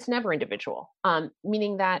 it's never individual,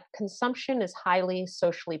 meaning that consumption is highly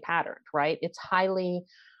socially patterned, right? It's highly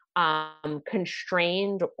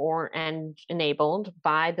constrained and enabled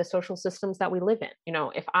by the social systems that we live in.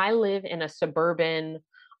 If I live in a suburban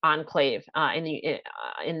enclave in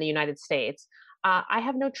the United States, I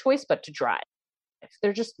have no choice but to drive.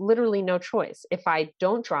 There's just literally no choice. If I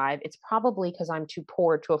don't drive, it's probably because I'm too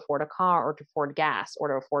poor to afford a car or to afford gas or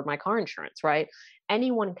to afford my car insurance, right?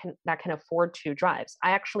 Anyone that can afford to drives.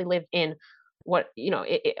 I actually live in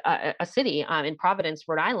a city in Providence,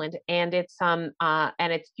 Rhode Island, and it's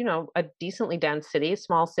a decently dense city,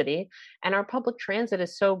 small city, and our public transit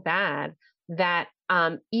is so bad that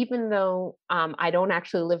even though I don't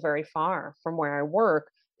actually live very far from where I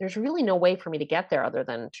work, there's really no way for me to get there other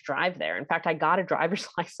than to drive there. In fact, I got a driver's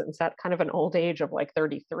license at kind of an old age of like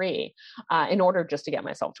 33 in order just to get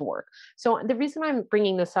myself to work. So the reason I'm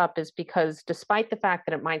bringing this up is because despite the fact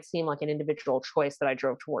that it might seem like an individual choice that I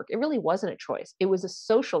drove to work, it really wasn't a choice. It was a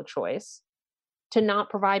social choice to not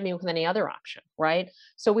provide me with any other option, right?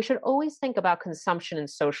 So we should always think about consumption in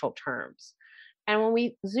social terms. And when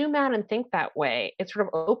we zoom out and think that way, it sort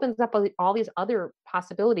of opens up all these other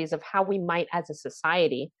possibilities of how we might, as a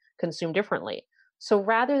society, consume differently. So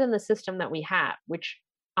rather than the system that we have, which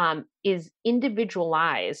is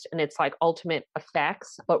individualized in its like ultimate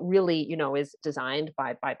effects, but really, is designed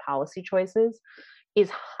by policy choices, is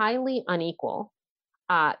highly unequal.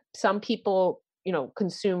 Some people,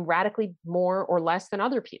 consume radically more or less than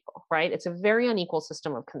other people, right? It's a very unequal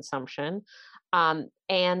system of consumption.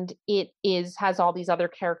 And it has all these other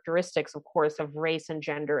characteristics, of course, of race and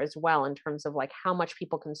gender as well, in terms of like how much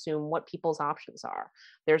people consume, what people's options are.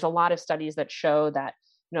 There's a lot of studies that show that,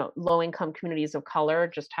 low-income communities of color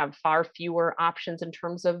just have far fewer options in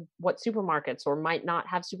terms of what supermarkets, or might not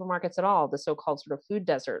have supermarkets at all, the so-called sort of food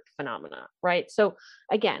desert phenomena, right? So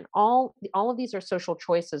again, all of these are social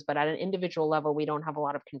choices, but at an individual level, we don't have a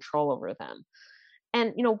lot of control over them.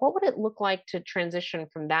 And, what would it look like to transition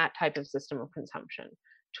from that type of system of consumption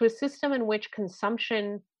to a system in which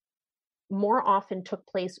consumption more often took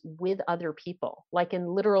place with other people, like in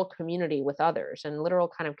literal community with others and literal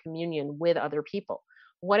kind of communion with other people?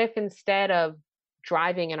 What if instead of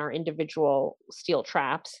driving in our individual steel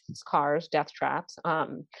traps, cars, death traps,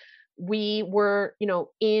 we were,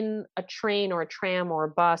 in a train or a tram or a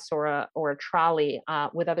bus or a trolley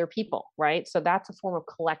with other people, right? So that's a form of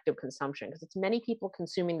collective consumption because it's many people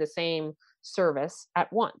consuming the same service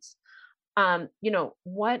at once.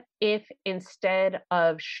 What if instead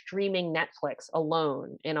of streaming Netflix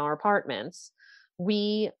alone in our apartments,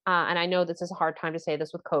 we, and I know this is a hard time to say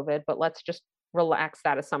this with COVID, but let's just relax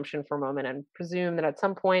that assumption for a moment and presume that at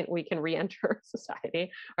some point we can re-enter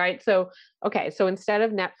society, right? So, okay, so instead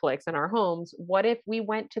of Netflix in our homes, what if we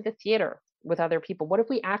went to the theater with other people? What if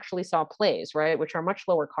we actually saw plays, right? Which are much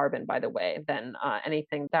lower carbon, by the way, than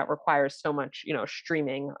anything that requires so much,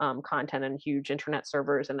 streaming content and huge internet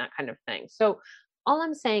servers and that kind of thing. So, all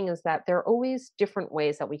I'm saying is that there are always different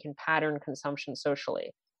ways that we can pattern consumption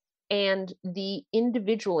socially. And the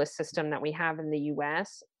individualist system that we have in the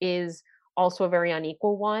US is also a very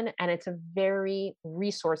unequal one. And it's a very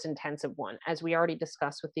resource intensive one, as we already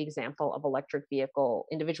discussed with the example of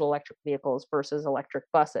individual electric vehicles versus electric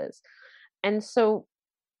buses. And so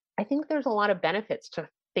I think there's a lot of benefits to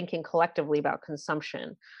thinking collectively about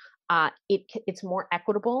consumption. It's more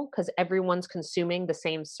equitable because everyone's consuming the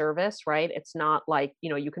same service, right? It's not like,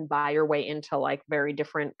 you can buy your way into like very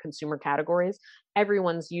different consumer categories.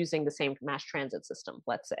 Everyone's using the same mass transit system,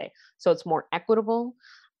 let's say. So it's more equitable.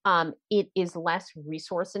 It is less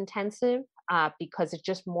resource intensive because it's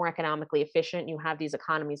just more economically efficient. You have these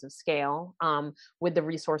economies of scale with the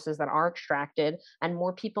resources that are extracted, and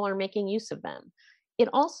more people are making use of them. It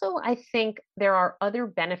also, I think, there are other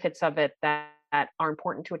benefits of it that are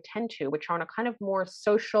important to attend to, which are on a kind of more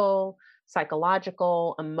social,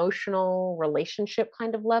 psychological, emotional, relationship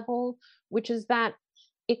kind of level, which is that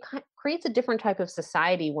creates a different type of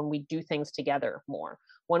society when we do things together more.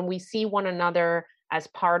 When we see one another as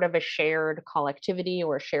part of a shared collectivity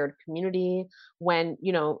or a shared community, when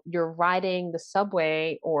you're riding the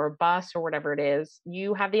subway or bus or whatever it is,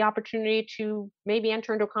 you have the opportunity to maybe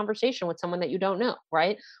enter into a conversation with someone that you don't know,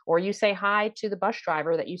 right? Or you say hi to the bus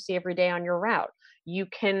driver that you see every day on your route. You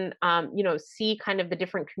can see kind of the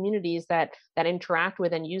different communities that interact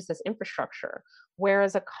with and use this infrastructure.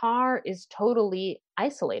 Whereas a car is totally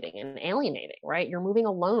isolating and alienating, right? You're moving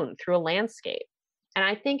alone through a landscape. And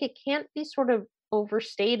I think it can't be sort of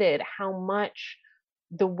overstated how much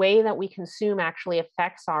the way that we consume actually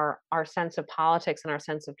affects our sense of politics and our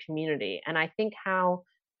sense of community. And I think how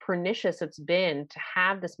pernicious it's been to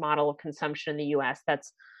have this model of consumption in the US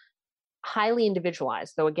that's highly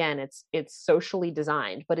individualized, though again it's socially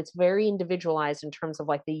designed, but it's very individualized in terms of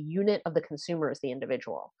like the unit of the consumer is the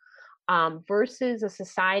individual, versus a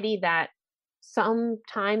society that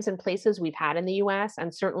sometimes in places we've had in the US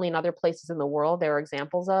and certainly in other places in the world, there are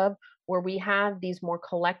examples of where we have these more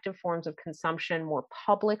collective forms of consumption, more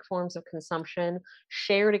public forms of consumption,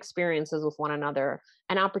 shared experiences with one another,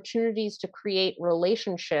 and opportunities to create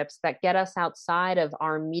relationships that get us outside of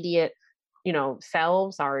our immediate,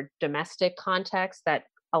 selves, our domestic context, that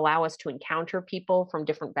allow us to encounter people from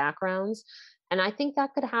different backgrounds. And I think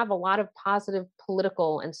that could have a lot of positive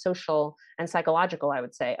political and social and psychological, I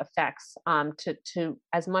would say, effects to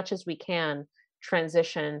as much as we can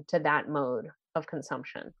transition to that mode of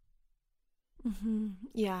consumption. Mm-hmm.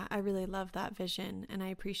 Yeah, I really love that vision, and I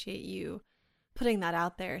appreciate you putting that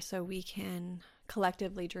out there so we can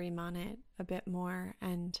collectively dream on it a bit more.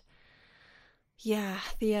 And yeah,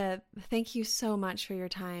 Thea, thank you so much for your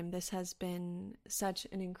time. This has been such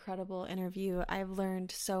an incredible interview. I've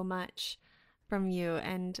learned so much from you,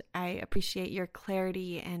 and I appreciate your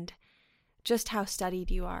clarity and just how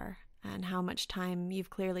studied you are and how much time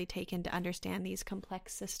you've clearly taken to understand these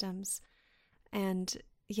complex systems. And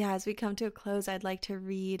yeah, as we come to a close, I'd like to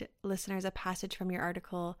read listeners a passage from your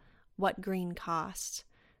article, What Green Costs.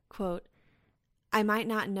 Quote, I might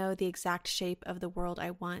not know the exact shape of the world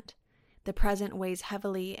I want. The present weighs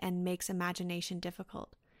heavily and makes imagination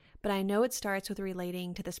difficult. But I know it starts with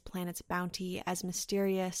relating to this planet's bounty as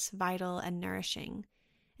mysterious, vital, and nourishing,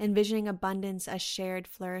 envisioning abundance as shared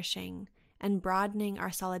flourishing, and broadening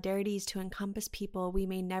our solidarities to encompass people we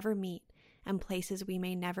may never meet and places we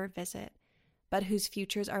may never visit, but whose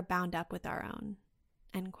futures are bound up with our own.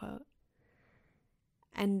 End quote.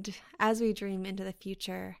 And as we dream into the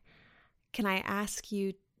future, can I ask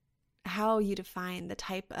you how you define the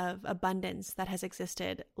type of abundance that has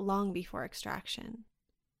existed long before extraction?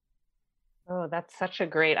 Oh, that's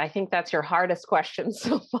I think that's your hardest question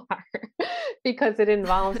so far, because it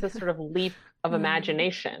involves this sort of leap of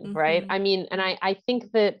imagination, right? Mm-hmm. I mean, and I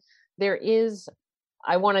think that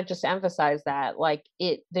I want to just emphasize that,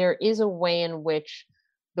 there is a way in which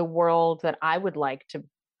the world that I would like to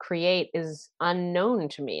create is unknown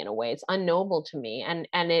to me in a way. It's unknowable to me.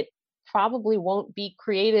 And it probably won't be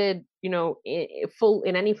created, in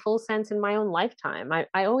any full sense in my own lifetime.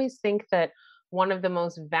 I always think that one of the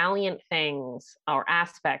most valiant things or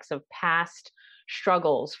aspects of past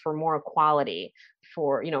struggles for more equality,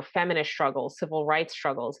 for feminist struggles, civil rights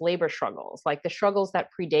struggles, labor struggles, like the struggles that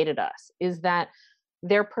predated us, is that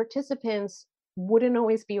their participants wouldn't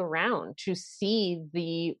always be around to see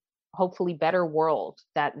the hopefully better world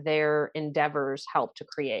that their endeavors help to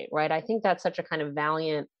create, right? I think that's such a kind of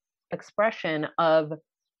valiant expression of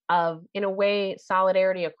in a way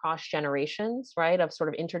solidarity across generations, right? Of sort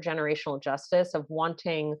of intergenerational justice, of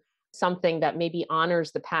wanting something that maybe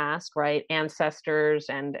honors the past, right? Ancestors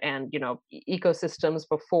and ecosystems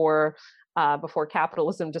before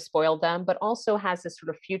capitalism despoiled them, but also has this sort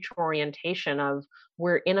of future orientation of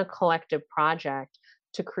we're in a collective project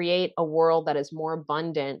to create a world that is more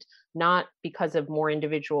abundant, not because of more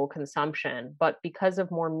individual consumption, but because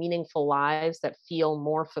of more meaningful lives that feel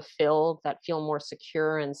more fulfilled, that feel more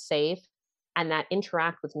secure and safe, and that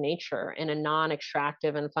interact with nature in a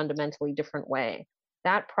non-extractive and fundamentally different way.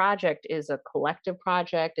 That project is a collective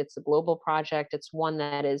project, it's a global project, it's one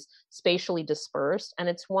that is spatially dispersed, and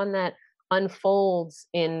it's one that unfolds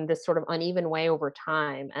in this sort of uneven way over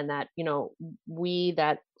time, and that we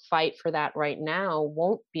that fight for that right now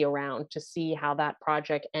won't be around to see how that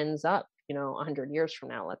project ends up 100 years from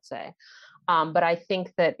now, let's say. But I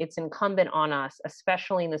think that it's incumbent on us,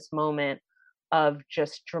 especially in this moment of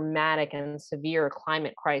just dramatic and severe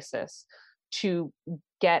climate crisis, to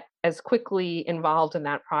get as quickly involved in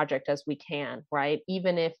that project as we can, right?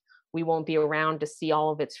 Even if we won't be around to see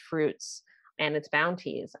all of its fruits and its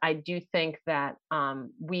bounties. I do think that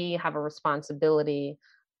we have a responsibility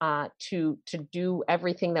to do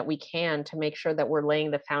everything that we can to make sure that we're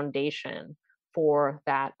laying the foundation for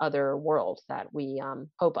that other world that we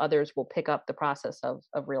hope others will pick up the process of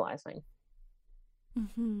realizing.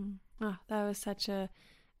 Mm-hmm. Oh, that was such a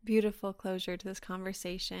beautiful closure to this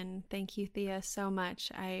conversation. Thank you, Thea, so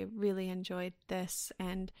much. I really enjoyed this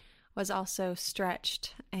and was also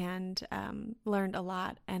stretched and learned a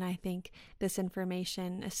lot. And I think this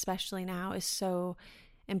information, especially now, is so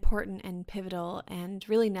important and pivotal and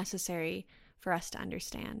really necessary for us to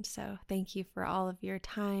understand. So thank you for all of your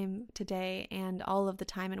time today and all of the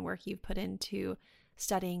time and work you've put into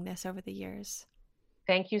studying this over the years.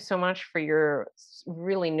 Thank you so much for your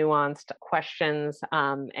really nuanced questions,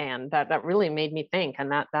 and that really made me think.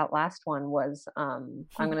 And that last one was, I'm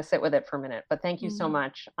going to sit with it for a minute. But thank you so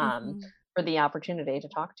much for the opportunity to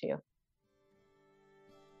talk to you.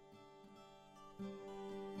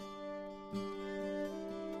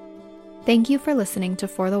 Thank you for listening to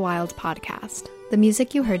For the Wild podcast. The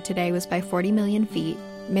music you heard today was by 40 Million Feet,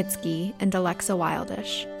 Mitski, and Alexa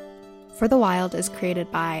Wildish. For the Wild is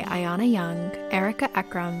created by Ayana Young, Erica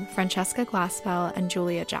Ekram, Francesca Glassfell, and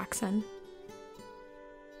Julia Jackson.